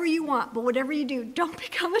whatever you want, but whatever you do, don't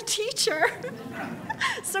become a teacher.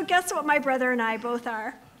 So guess what my brother and I both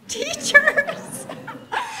are? Teachers.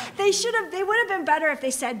 They would have been better if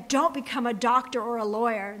they said, don't become a doctor or a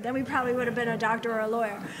lawyer. Then we probably would have been a doctor or a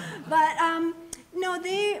lawyer. But no,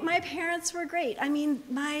 my parents were great. I mean,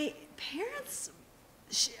 my parents,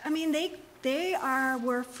 they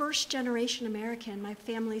were first-generation American. My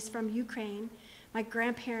family's from Ukraine. My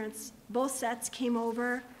grandparents, both sets, came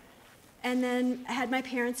over, and then had my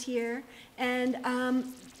parents here. And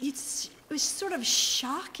it was sort of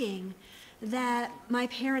shocking that my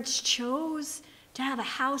parents chose to have a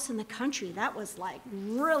house in the country. That was like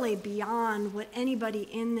really beyond what anybody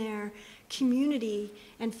in their community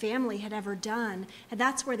and family had ever done. And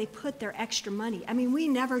that's where they put their extra money. I mean, we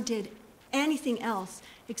never did anything else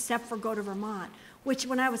except for go to Vermont, which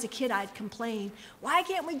when I was a kid, I'd complain, why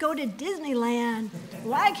can't we go to Disneyland?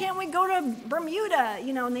 Why can't we go to Bermuda?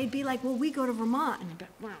 You know, and they'd be like, well, we go to Vermont. And I'd be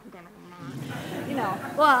like, we're not going to Vermont. You know,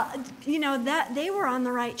 well, you know, that they were on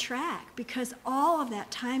the right track, because all of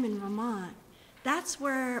that time in Vermont, that's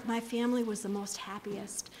where my family was the most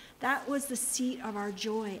happiest. That was the seat of our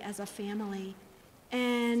joy as a family.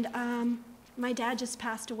 And my dad just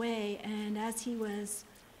passed away, and as he was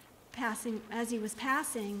passing,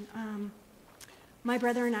 my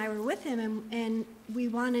brother and I were with him, and we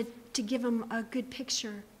wanted to give him a good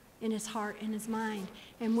picture in his heart and his mind.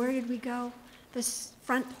 And where did we go? The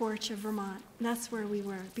front porch of Vermont. And that's where we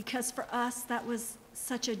were, because for us, that was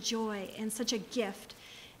such a joy and such a gift.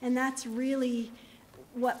 And that's really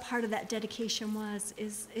what part of that dedication was,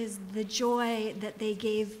 is the joy that they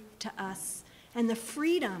gave to us and the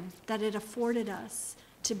freedom that it afforded us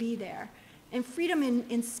to be there. And freedom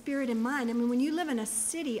in spirit and mind. I mean, when you live in a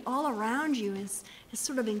city, all around you is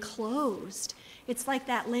sort of enclosed. It's like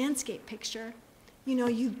that landscape picture. You know,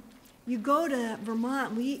 you go to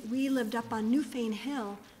Vermont. We lived up on Newfane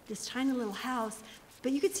Hill, this tiny little house,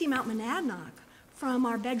 but you could see Mount Monadnock from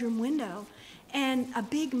our bedroom window, and a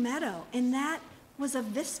big meadow, and that was a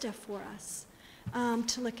vista for us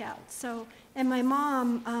to look out. So, and my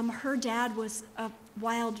mom, her dad was a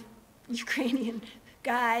wild Ukrainian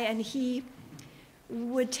guy, and he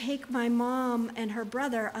would take my mom and her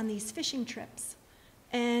brother on these fishing trips.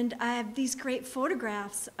 And I have these great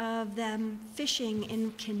photographs of them fishing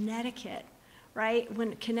in Connecticut, right?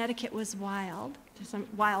 When Connecticut was wild, just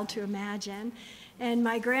wild to imagine. And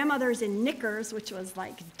my grandmother's in knickers, which was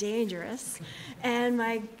like dangerous. And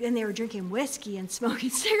they were drinking whiskey and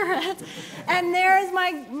smoking cigarettes. And there's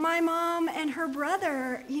my mom and her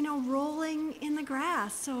brother, you know, rolling in the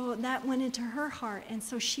grass. So that went into her heart. And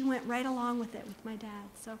so she went right along with it with my dad.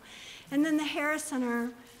 So, and then the Harris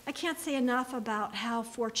Center, I can't say enough about how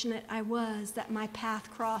fortunate I was that my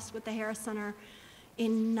path crossed with the Harris Center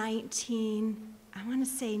in 90.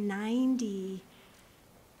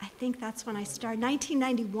 I think that's when I started.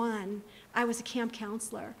 1991, I was a camp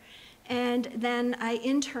counselor. And then I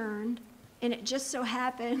interned, and it just so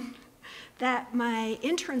happened that my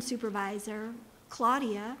intern supervisor,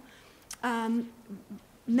 Claudia,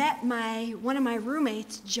 met one of my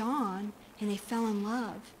roommates, John, and they fell in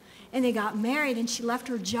love. And they got married, and she left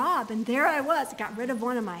her job, and there I was. I got rid of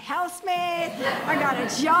one of my housemates. I got a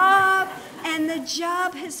job, and the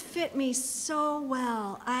job has fit me so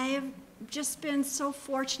well. I've just been so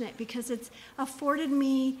fortunate because it's afforded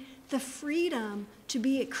me the freedom to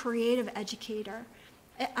be a creative educator.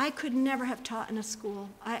 I could never have taught in a school.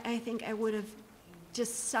 I think I would have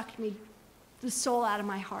just sucked the soul out of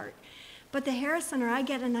my heart. But the Harris Center, I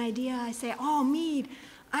get an idea. I say, oh, Meade,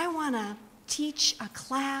 I want to teach a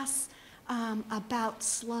class about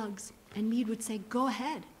slugs. And Meade would say, go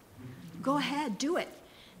ahead, do it.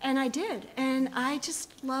 And I did. And I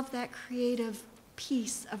just love that creative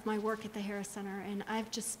piece of my work at the Harris Center, and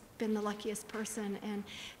I've just been the luckiest person, and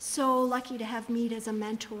so lucky to have Meade as a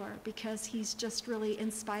mentor, because he's just really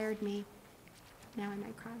inspired me. Now I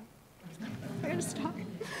might cry. I'm going to stop.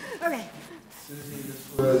 Okay. Susie, this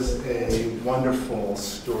was a wonderful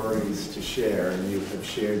stories to share, and you have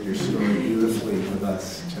shared your story beautifully with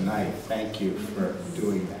us tonight. Thank you for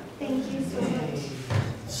doing that. Thank you so much.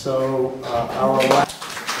 So our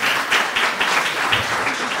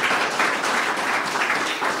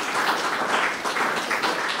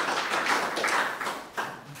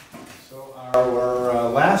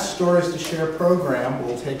last Stories to Share program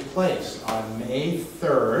will take place on May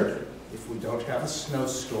 3rd, if we don't have a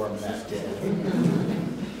snowstorm that day.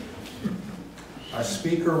 Our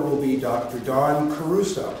speaker will be Dr. Dawn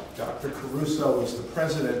Caruso. Dr. Caruso is the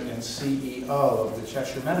president and CEO of the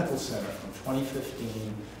Cheshire Medical Center from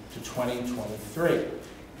 2015 to 2023. And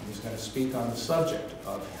he's going to speak on the subject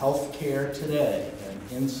of healthcare today, an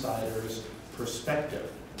insider's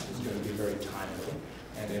perspective. It's going to be very timely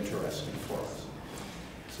and interesting for us.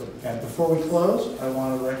 And before we close, I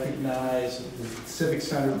want to recognize the Civic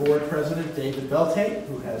Center Board President, David Beltate,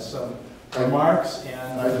 who has some remarks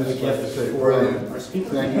and I just a like to gift say, for Brian, our speaker.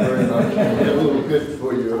 thank you very much. I have a little gift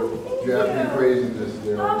for you. Jaffrey craziness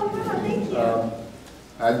there. Oh, wow, thank you.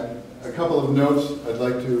 A couple of notes I'd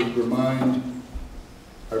like to remind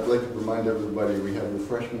everybody we have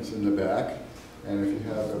refreshments in the back, and if you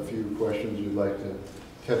have a few questions you'd like to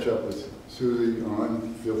catch up with Susie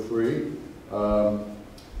on, feel free. At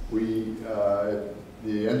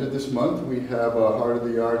the end of this month we have a Heart of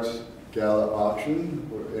the Arts Gala auction,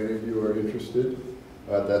 where any of you are interested.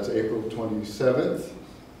 That's April 27th.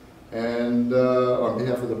 And on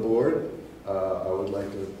behalf of the board, I would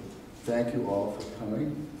like to thank you all for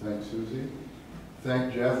coming. Thank Susie.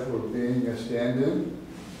 Thank Jeff for being a stand-in.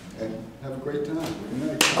 And have a great time.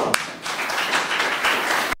 Good night.